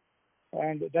value.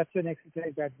 And that's an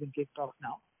exercise that's been kicked off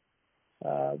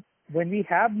now. When we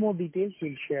have more details,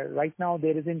 we'll share. Right now,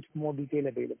 there isn't more detail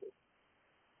available.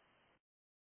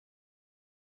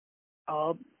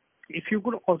 If you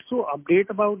could also update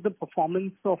about the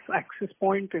performance of Axis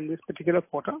Point in this particular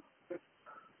quarter.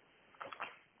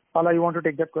 Pala, you want to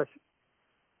take that question?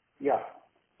 Yeah.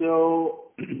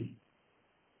 So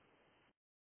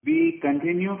we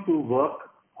continue to work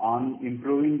on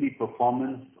improving the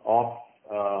performance of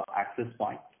Axis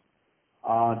Point.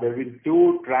 There will be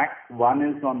 2 tracks. One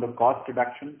is on the cost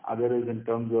reduction, other is in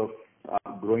terms of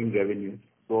growing revenue.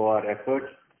 So our efforts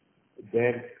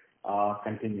there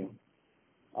continue.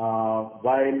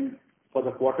 While for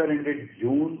the quarter ended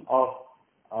June of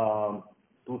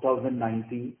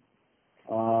 2019,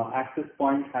 Axis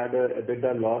Point had a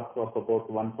EBITDA loss of about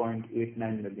 1.89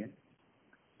 million.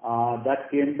 That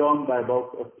came down by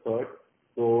about a third.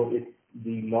 So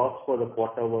the loss for the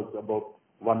quarter was about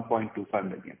 1.25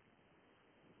 million.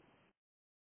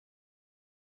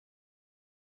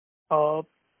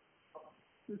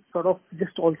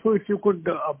 Just also if you could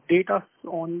update us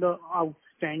on the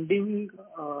outstanding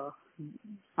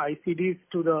ICDs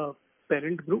to the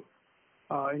parent group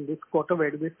in this quarter,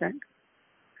 where do they stand?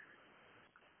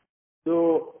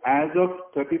 So as of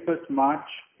 31st March,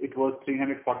 it was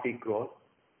 340 crores.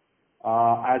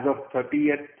 As of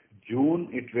 30th June,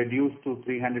 it reduced to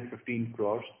 315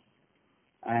 crores.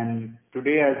 And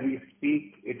today, as we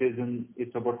speak,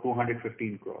 it's about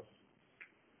 215 crores.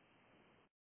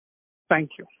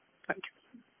 Thank you. Thank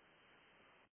you.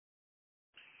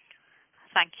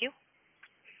 Thank you.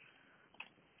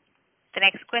 The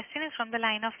next question is from the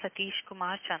line of Satish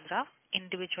Kumar Chandra,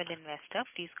 individual investor.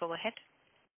 Please go ahead.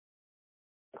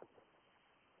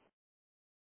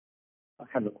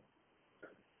 Hello.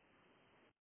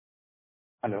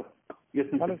 Hello. Yes,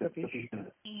 Mr. Hello, Satish.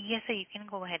 Yes, sir, you can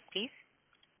go ahead, please.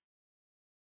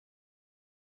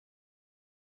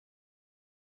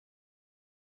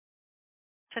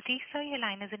 Satish, sir, your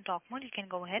line is in talk mode. You can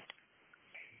go ahead.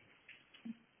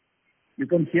 You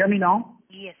can hear me now?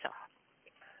 Yes, sir.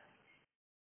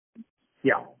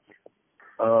 Yeah.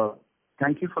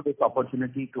 Thank you for this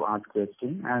opportunity to ask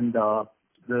question. And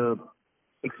the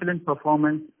excellent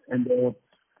performance in the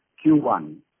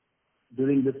Q1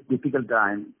 during this difficult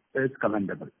time is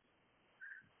commendable.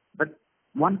 But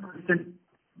one question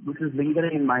which is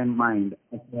lingering in my mind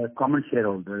as a common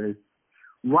shareholder is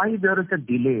why there is a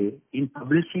delay in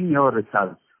publishing your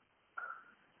results?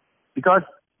 Because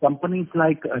companies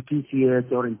like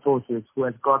TCS or Infosys, who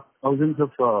has got thousands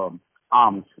of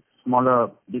arms, smaller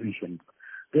divisions,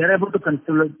 they are able to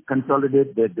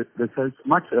consolidate their results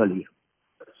much earlier.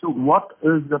 So what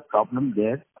is the problem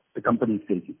there the company is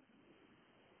facing?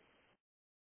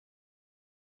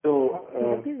 So,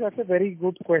 that's a very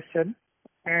good question.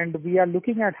 And we are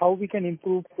looking at how we can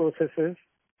improve processes.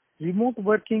 Remote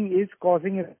working is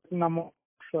causing a number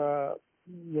of,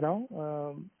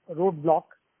 roadblock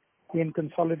in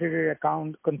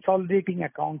consolidating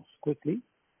accounts quickly.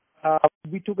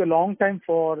 We took a long time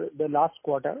for the last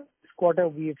quarter. This quarter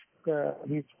we've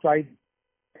tried,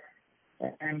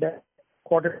 and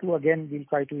quarter two again we'll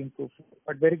try to improve.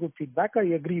 But very good feedback. I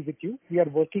agree with you. We are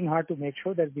working hard to make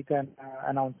sure that we can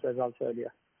announce results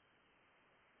earlier.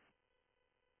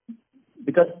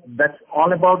 Because that's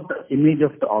all about the image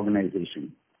of the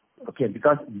organization. Okay,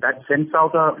 because that sends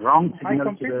out a wrong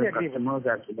signal to the customers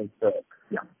as well as the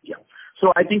yeah.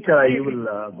 So I think you will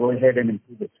go ahead and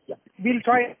improve it. Yeah. We'll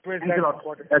try. Thanks a lot.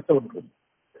 That's so good.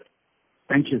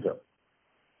 Thank you, sir.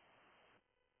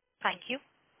 Thank you.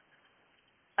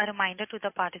 A reminder to the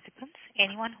participants,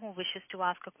 anyone who wishes to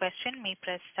ask a question may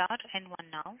press star and one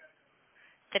now.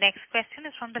 The next question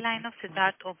is from the line of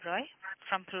Siddharth Oberoi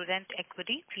from Prudent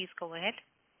Equity. Please go ahead.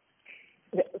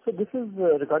 Yeah, so this is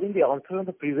regarding the answer on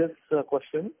the previous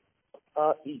question.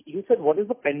 You said what is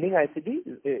the pending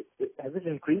ICD? Has it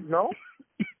increased now?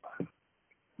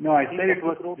 No, I said it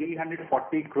was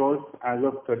 340 crores as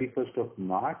of 31st of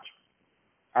March.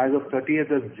 As of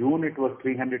 30th of June, it was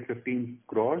 315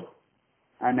 crores.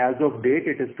 And as of date,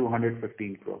 it is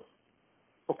 215 crores.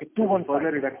 Okay,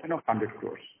 further reduction of 100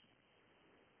 crores.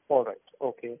 All right.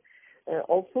 Okay.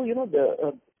 Also,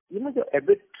 the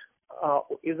EBIT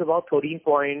is about 13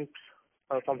 point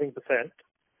something percent.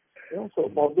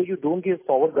 So although you don't give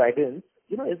forward guidance,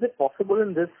 is it possible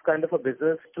in this kind of a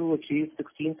business to achieve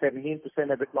 16-17%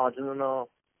 EBIT margin on a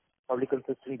probably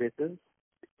consistent basis?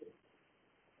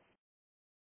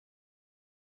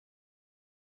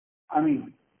 I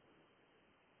mean,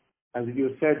 as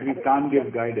you said, we can't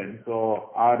give guidance. So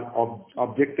our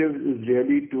objective is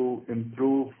really to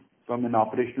improve from an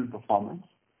operational performance.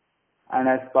 And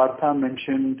as Partha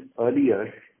mentioned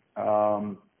earlier,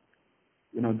 one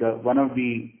of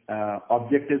the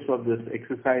objectives of this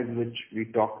exercise which we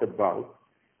talked about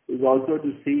is also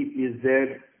to see is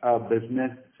there a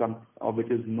business which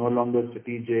is no longer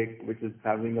strategic, which is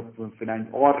having a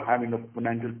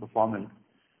financial performance,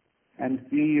 and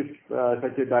see if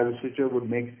such a divestiture would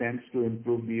make sense to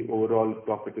improve the overall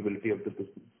profitability of the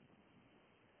business.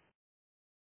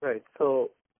 Right.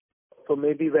 So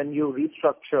maybe when you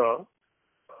restructure,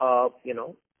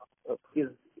 is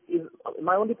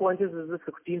my only point is the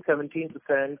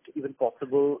 16-17% even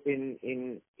possible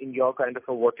in your kind of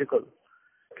a vertical?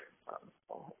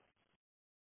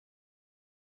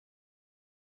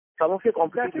 Some of your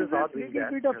competitors are doing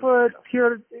that. That is a little bit of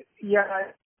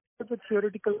a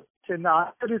theoretical. The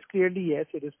answer is clearly yes,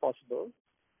 it is possible.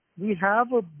 We have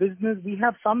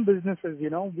some businesses,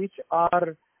 which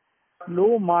are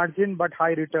low margin but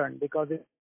high return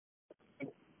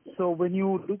so when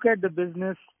you look at the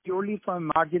business purely from a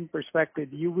margin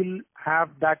perspective, you will have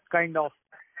that kind of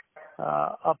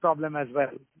a problem as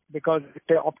well, because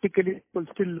optically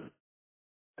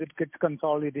it gets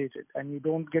consolidated and you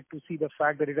don't get to see the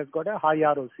fact that it has got a high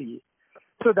ROCE.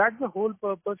 So that's the whole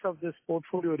purpose of this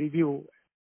portfolio review.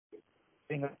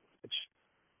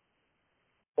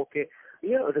 Okay.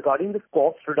 Regarding this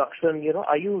cost reduction,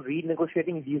 are you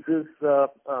renegotiating leases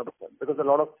because a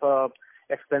lot of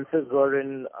expenses were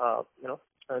in,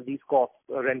 these cost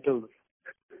rentals?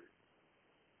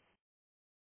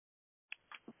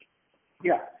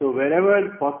 Yeah. So wherever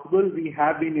possible, we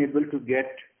have been able to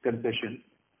get concessions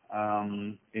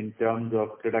in terms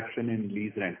of reduction in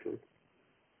lease rentals.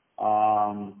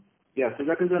 So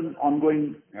that is an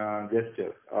ongoing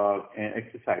gesture,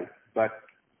 exercise. But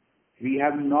we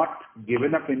have not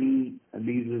given up any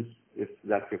leases, if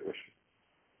that's your question.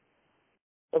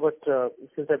 But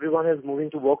since everyone is moving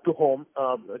to work to home,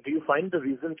 do you find the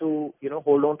reason to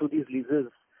hold on to these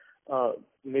leases,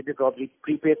 maybe probably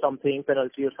prepay something,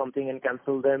 penalty or something, and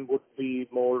cancel them would be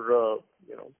more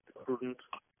prudent?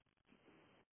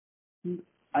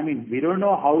 I mean, we don't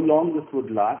know how long this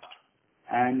would last,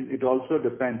 and it also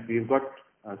depends. We've got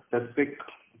specific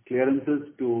clearances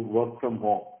to work from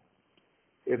home.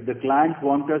 If the client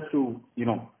wants us to,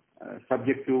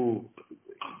 subject to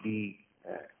the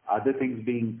other things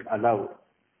being allowed,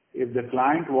 if the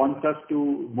client wants us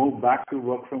to move back to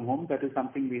work from home, that is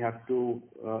something we have to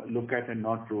look at and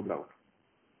not rule out.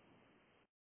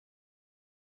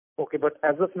 Okay, but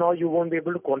as of now, you won't be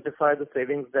able to quantify the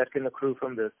savings that can accrue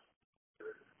from this?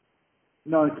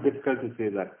 No, it's difficult to say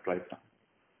that right now.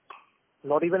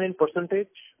 Not even in percentage?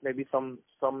 Maybe some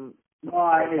figure?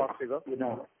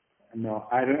 No,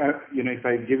 I don't. If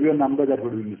I give you a number, that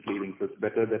would be misleading. So it's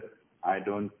better that I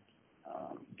don't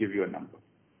give you a number.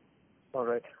 All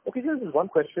right. Okay, so there's one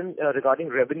question regarding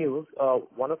revenues.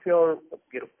 One of your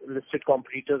listed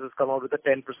competitors has come out with a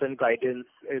 10% guidance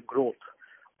growth.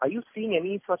 Are you seeing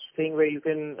any such thing where you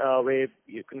can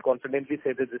confidently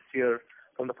say that this year,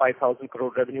 from the 5,000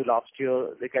 crore revenue last year,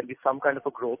 there can be some kind of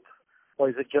a growth, or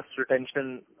is it just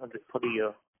retention for the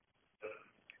year?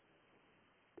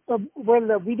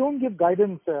 We don't give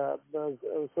guidance,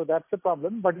 so that's the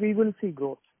problem, but we will see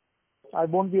growth. I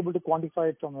won't be able to quantify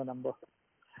it from a number.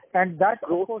 And that,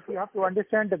 of course, you have to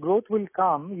understand the growth will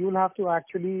come. You'll have to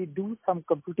actually do some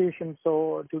computation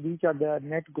to reach at the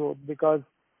net growth, because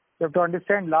you have to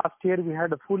understand last year we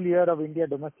had a full year of India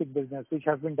domestic business, which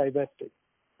has been divested.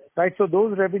 Right? So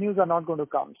those revenues are not going to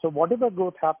come. So whatever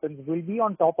growth happens will be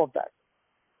on top of that.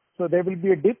 So there will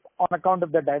be a dip on account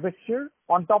of the divestiture.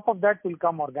 On top of that will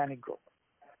come organic growth.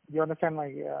 You understand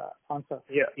my answer?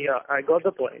 Yeah, I got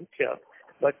the point. Yeah.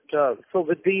 But so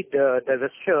with the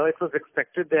divestiture, it was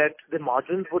expected that the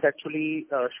margins would actually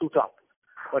shoot up.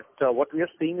 But what we are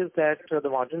seeing is that the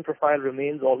margin profile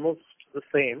remains almost the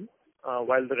same,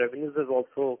 while the revenues is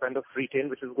also kind of retained,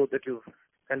 which is good that you've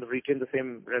kind of retained the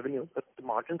same revenue. But the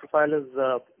margin profile is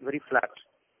very flat.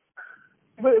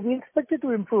 Well, we expect it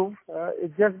to improve.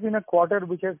 It's just been a quarter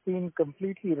which has been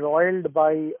completely roiled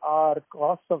by our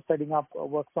costs of setting up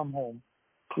work from home.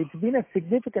 It's been a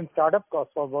significant startup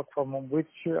cost for work from home, which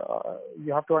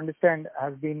you have to understand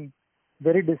has been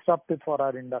very disruptive for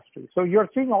our industry. So you're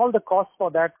seeing all the costs for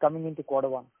that coming into quarter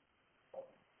one.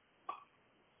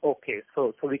 Okay,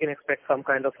 so we can expect some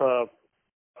kind of a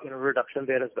reduction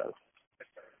there as well.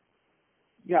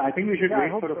 Yeah, I think we should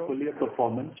wait for a full year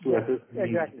performance to assess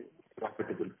the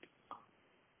profitability.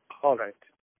 All right.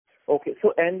 Okay.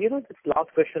 So, and this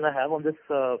last question I have on this,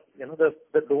 the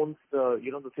loans,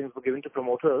 the things we're giving to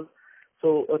promoters.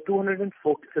 So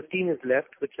 215 is left,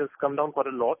 which has come down quite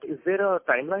a lot. Is there a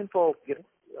timeline for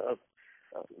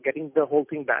getting the whole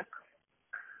thing back?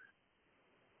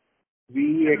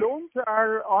 Loans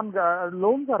are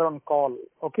on call.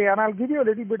 Okay, and I'll give you a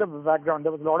little bit of a background.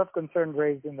 There was a lot of concern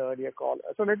raised in the earlier call.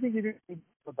 So let me give you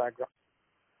the background.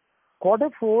 Quarter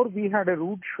 4, we had a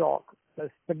rude shock. A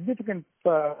significant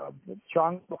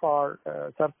chunk of our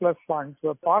surplus funds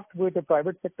were parked with a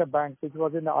private sector bank, which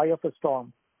was in the eye of a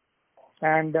storm.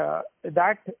 And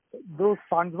those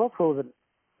funds were frozen.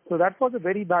 So that was a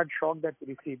very bad shock that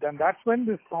we received. And that's when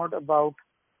this thought about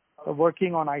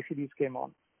working on ICDs came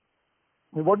on.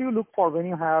 What do you look for when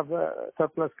you have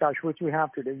surplus cash, which we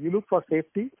have today? You look for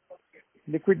safety,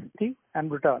 liquidity,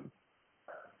 and return.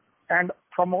 And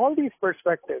from all these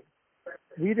perspectives,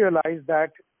 we realized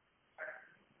that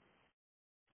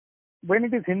when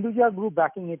it is Hinduja Group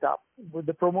backing it up, with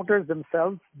the promoters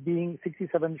themselves being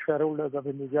 67 shareholders of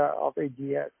Hinduja of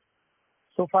AGS,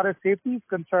 so far as safety is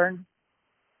concerned,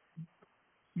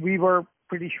 we were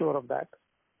pretty sure of that.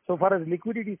 So far as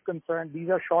liquidity is concerned, these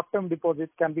are short-term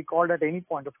deposits, can be called at any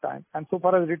point of time. And so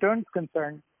far as returns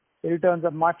concerned, the returns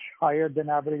are much higher than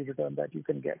average return that you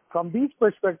can get. From these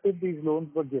perspectives, these loans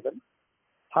were given.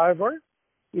 However,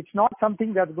 it's not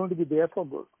something that's going to be there for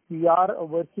good. We are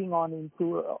working on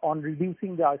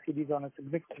reducing the ICDs on a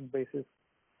significant basis,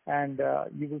 and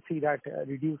you will see that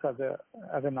reduce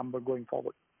as a number going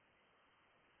forward.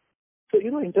 So,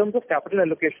 in terms of capital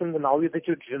allocation, now that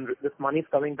this money is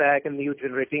coming back and you're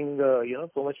generating,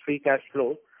 so much free cash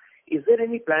flow, is there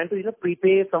any plan to,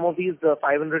 prepay some of these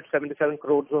 577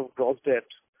 crores of gross debt,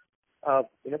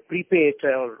 prepay it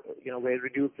or, where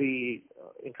reduce the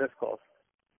interest cost?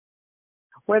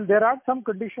 Well, there are some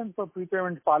conditions for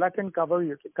prepayment. Pala can cover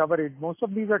it. Most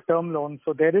of these are term loans,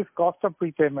 so there is cost of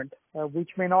prepayment, which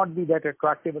may not be that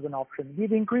attractive as an option.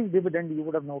 With increased dividend, you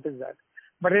would have noticed that.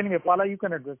 But anyway, Pala, you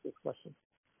can address this question.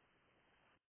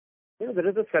 There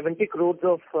is a 70 crores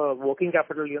of working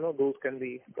capital, those can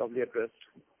be probably addressed.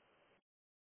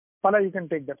 Pala, you can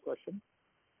take that question.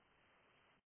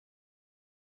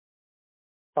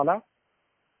 Pala?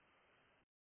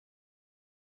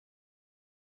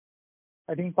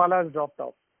 I think Pala has dropped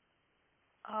off.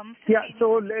 Yeah,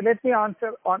 so let me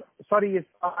answer on. Sorry, is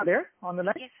Pala there on the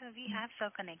line? Yes, sir, we have Sir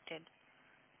connected.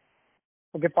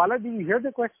 Okay, Pala, do you hear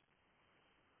the question?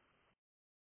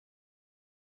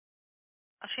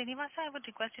 Srinivasa, I would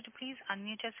request you to please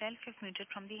unmute yourself if muted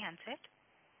from the handset.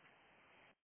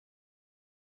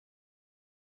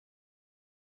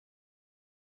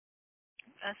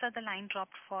 Sir, the line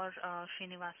dropped for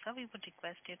Srinivasa. We would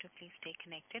request you to please stay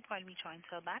connected while we join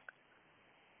Sir back.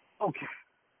 Okay.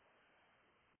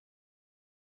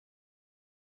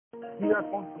 These are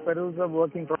phones for Perus are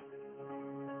working for.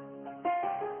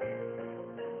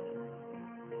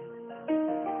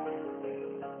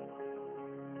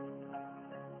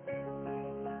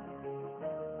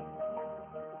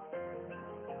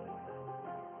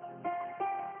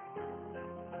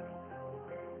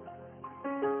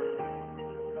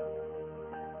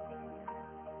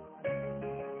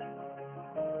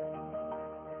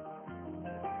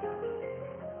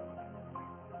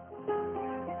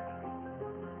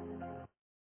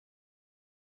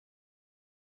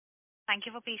 Thank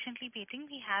you for patiently waiting.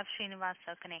 We have Srinivas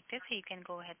sir connected, so you can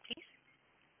go ahead, please.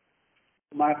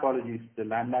 My apologies. The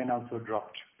landline also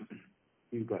dropped.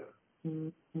 You got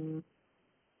it.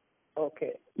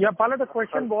 Okay. Yeah, Pala, the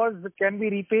question was, can we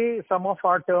repay some of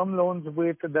our term loans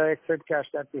with the extra cash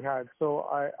that we had? So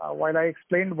while I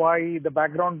explained why the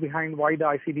background behind why the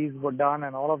ICDs were done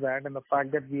and all of that, and the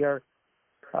fact that we are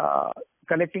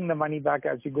collecting the money back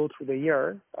as we go through the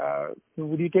year,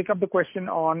 would you take up the question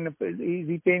on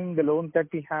repaying the loans that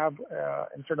we have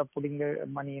instead of putting the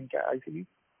money in ICDs?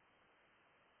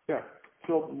 Sure.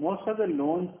 So most of the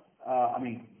loans,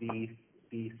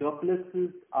 the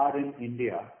surpluses are in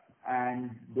India,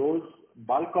 and those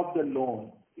bulk of the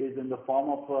loan is in the form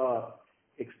of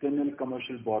external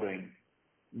commercial borrowing.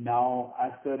 Now,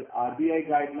 as per RBI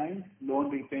guidelines, loan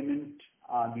repayment,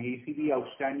 the ACB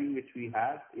outstanding which we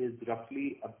have is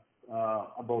roughly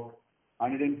about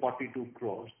 142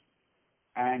 crores.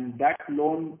 And that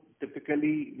loan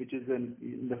typically, which is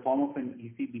in the form of an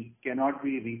ECB, cannot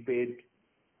be repaid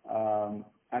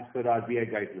as per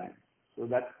RBI guidelines. So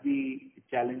that's the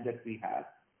challenge that we have.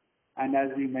 And as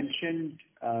we mentioned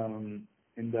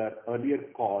in the earlier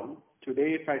call,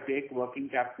 today if I take working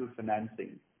capital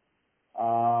financing,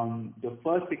 the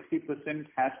first 60%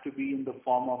 has to be in the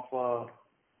form of a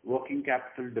working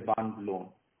capital demand loan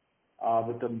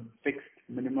with a fixed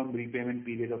minimum repayment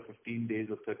period of 15 days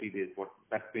or 30 days.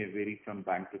 That may vary from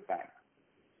bank to bank.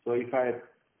 So if I,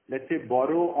 let's say,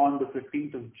 borrow on the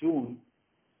 15th of June,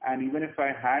 and even if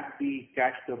I had the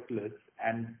cash surplus,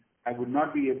 and I would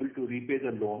not be able to repay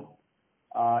the loan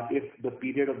if the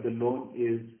period of the loan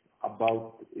is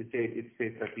about, it's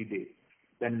say 30 days,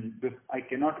 then I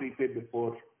cannot repay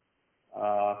before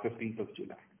 15th of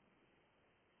July.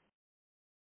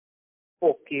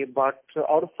 Okay, but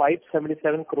out of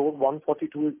 577 crore,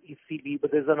 142 is ECB, but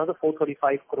there's another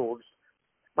 435 crores.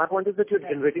 My point is that you're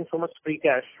generating so much free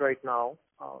cash right now,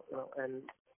 and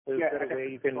is there a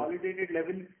way you can... consolidated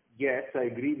level, yes, I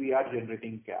agree we are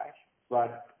generating cash,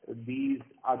 but these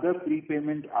other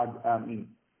prepayment,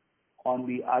 on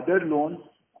the other loans,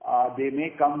 they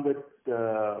may come with,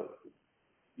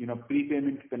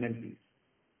 prepayment penalties.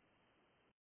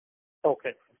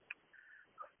 Okay.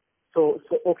 So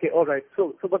okay, all right.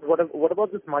 So, but what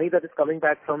about this money that is coming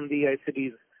back from the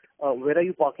ICDs? Where are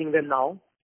you parking them now?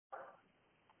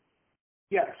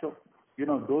 Yeah, so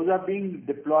those are being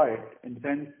deployed in the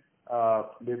sense.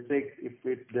 Let's say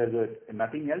if there's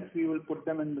nothing else, we will put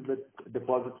them in the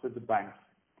deposits with the banks.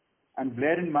 And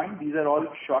bear in mind, these are all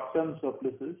short-term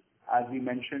surpluses, as we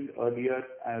mentioned earlier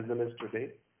as well as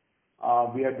today.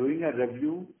 We are doing a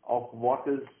review of what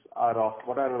are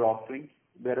our offerings,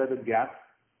 where are the gaps,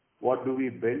 what do we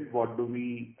build, what do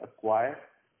we acquire.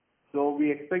 So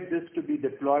we expect this to be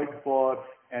deployed for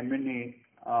M&A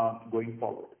going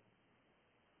forward.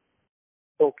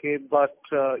 Okay, but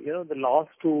the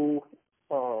last two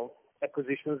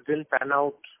acquisitions didn't pan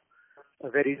out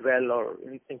very well, or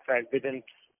in fact didn't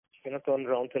turn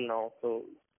around till now. So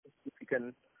if you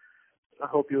can, I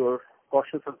hope you are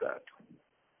cautious of that.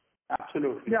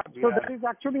 Absolutely. Yeah, so that is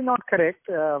actually not correct.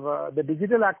 The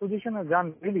digital acquisition has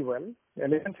done really well. The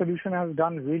Elegant Solution has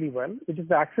done really well. It is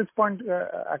the Access Point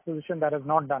acquisition that has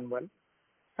not done well.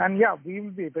 And yeah, we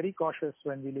will be very cautious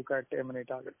when we look at M&A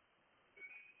targets.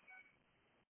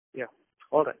 Yeah.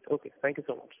 All right. Okay. Thank you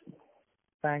so much.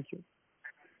 Thank you.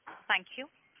 Thank you.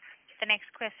 The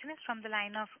next question is from the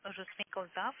line of Rusmik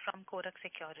Oza from Kotak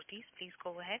Securities. Please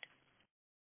go ahead.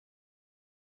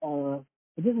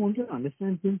 I just want to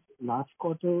understand, since last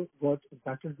quarter got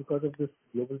impacted because of this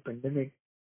global pandemic,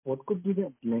 what could be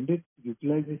the blended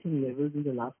utilization levels in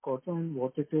the last quarter and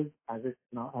what it is as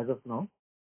of now?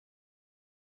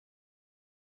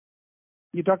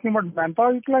 You're talking about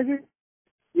manpower utilization?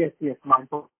 Yes,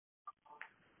 manpower.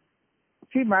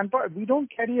 See, manpower, we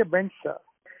don't carry a bench, sir.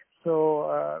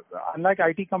 So unlike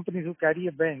IT companies who carry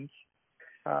a bench,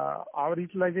 our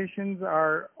utilizations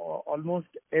are almost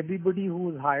everybody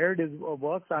who is hired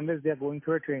works unless they are going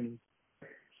through a training.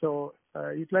 So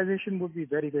utilization would be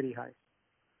very, very high.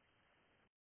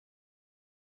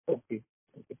 Okay.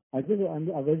 I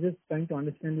was just trying to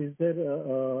understand, is there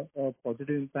a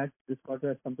positive impact this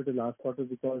quarter as compared to last quarter,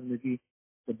 because maybe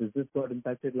the business got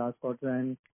impacted last quarter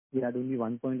and we had only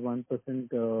 1.1%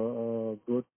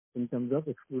 growth in terms of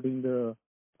excluding the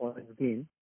foreign gain.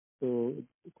 So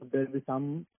could there be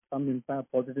some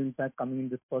impact, positive impact coming in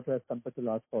this quarter as compared to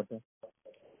last quarter?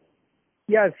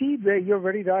 Yeah, see, you're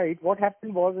very right. What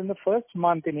happened was in the first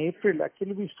month in April,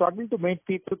 actually we struggled to make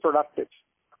people productive,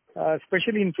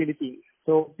 especially in Philippines.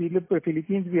 So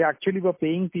Philippines, we actually were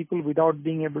paying people without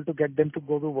being able to get them to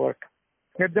go to work,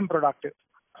 get them productive.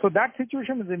 So that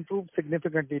situation has improved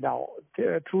significantly now.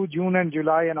 Through June and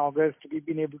July and August, we've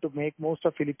been able to make most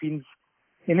of Philippines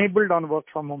enabled on work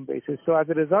from home basis. So as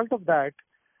a result of that,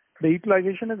 the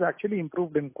utilization has actually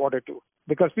improved in quarter two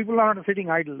because people are not sitting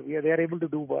idle. They are able to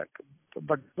do work.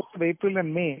 But both of April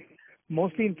and May,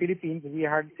 mostly in Philippines, we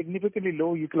had significantly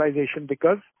low utilization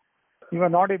because we were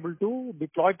not able to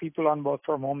deploy people on work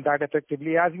from home that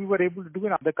effectively as we were able to do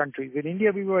in other countries. In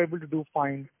India, we were able to do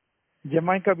fine.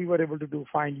 Jamaica, we were able to do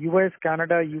fine. US,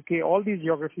 Canada, UK, all these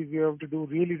geographies we were able to do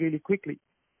really, really quickly.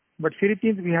 But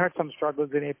Philippines, we had some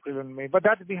struggles in April and May. But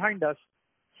that's behind us.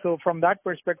 So from that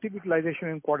perspective, utilization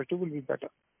in quarter two will be better.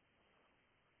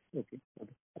 Okay.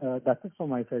 That's it from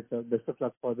my side, sir. Best of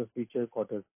luck for the future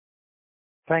quarters.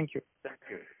 Thank you. Thank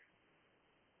you.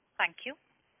 Thank you.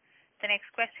 The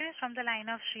next question is from the line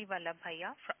of Sri Vallabh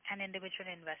Bhaiya, an individual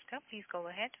investor. Please go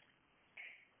ahead.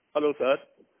 Hello, sir.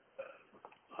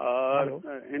 Hello.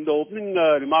 In the opening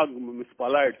remark, Ms.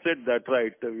 Pala had said that,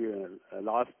 right,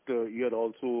 last year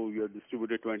also you have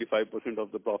distributed 25%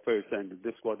 of the profits, and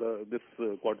this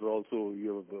quarter also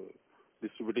you have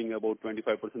distributing about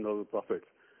 25% of the profits.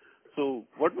 So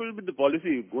what will be the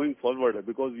policy going forward?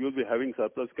 Because you will be having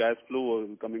surplus cash flow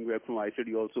coming back from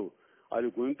ICD also. Are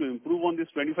you going to improve on this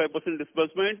 25%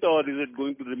 disbursement, or is it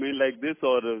going to remain like this,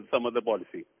 or some other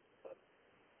policy?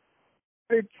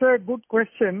 It's a good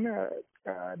question.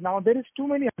 Now, there is too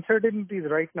many uncertainties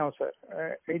right now,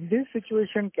 sir. In this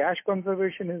situation, cash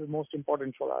conservation is most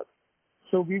important for us.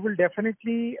 So we will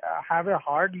definitely have a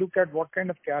hard look at what kind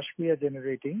of cash we are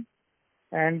generating,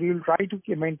 and we will try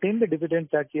to maintain the dividends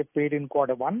that we have paid in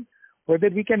quarter one. Whether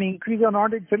we can increase or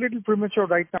not, it's a little premature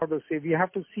right now to say. We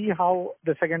have to see how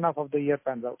the second half of the year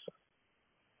pans out, sir.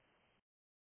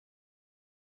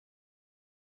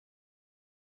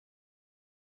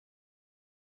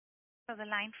 So the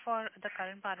line for the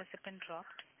current participant dropped.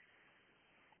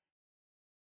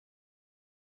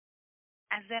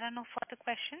 As there are no further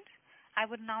questions, I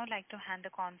would now like to hand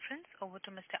the conference over to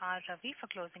Mr. R. Ravi for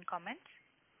closing comments.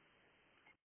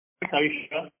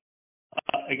 Aisha.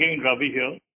 Again, Ravi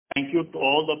here. Thank you to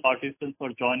all the participants for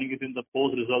joining us in the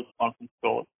post-results conference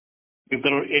call. If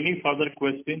there are any further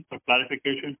questions or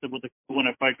clarifications about the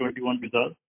Q1FY21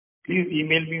 results, please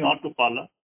email me or to Pala,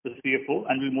 the CFO,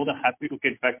 and we'll be more than happy to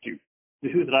get back to you.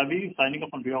 This is Ravi signing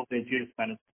off on behalf of the AGS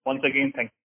management. Once again,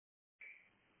 thank you.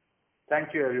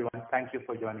 Thank you, everyone. Thank you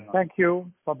for joining us. Thank you.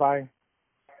 Bye-bye.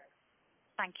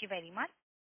 Thank you very much.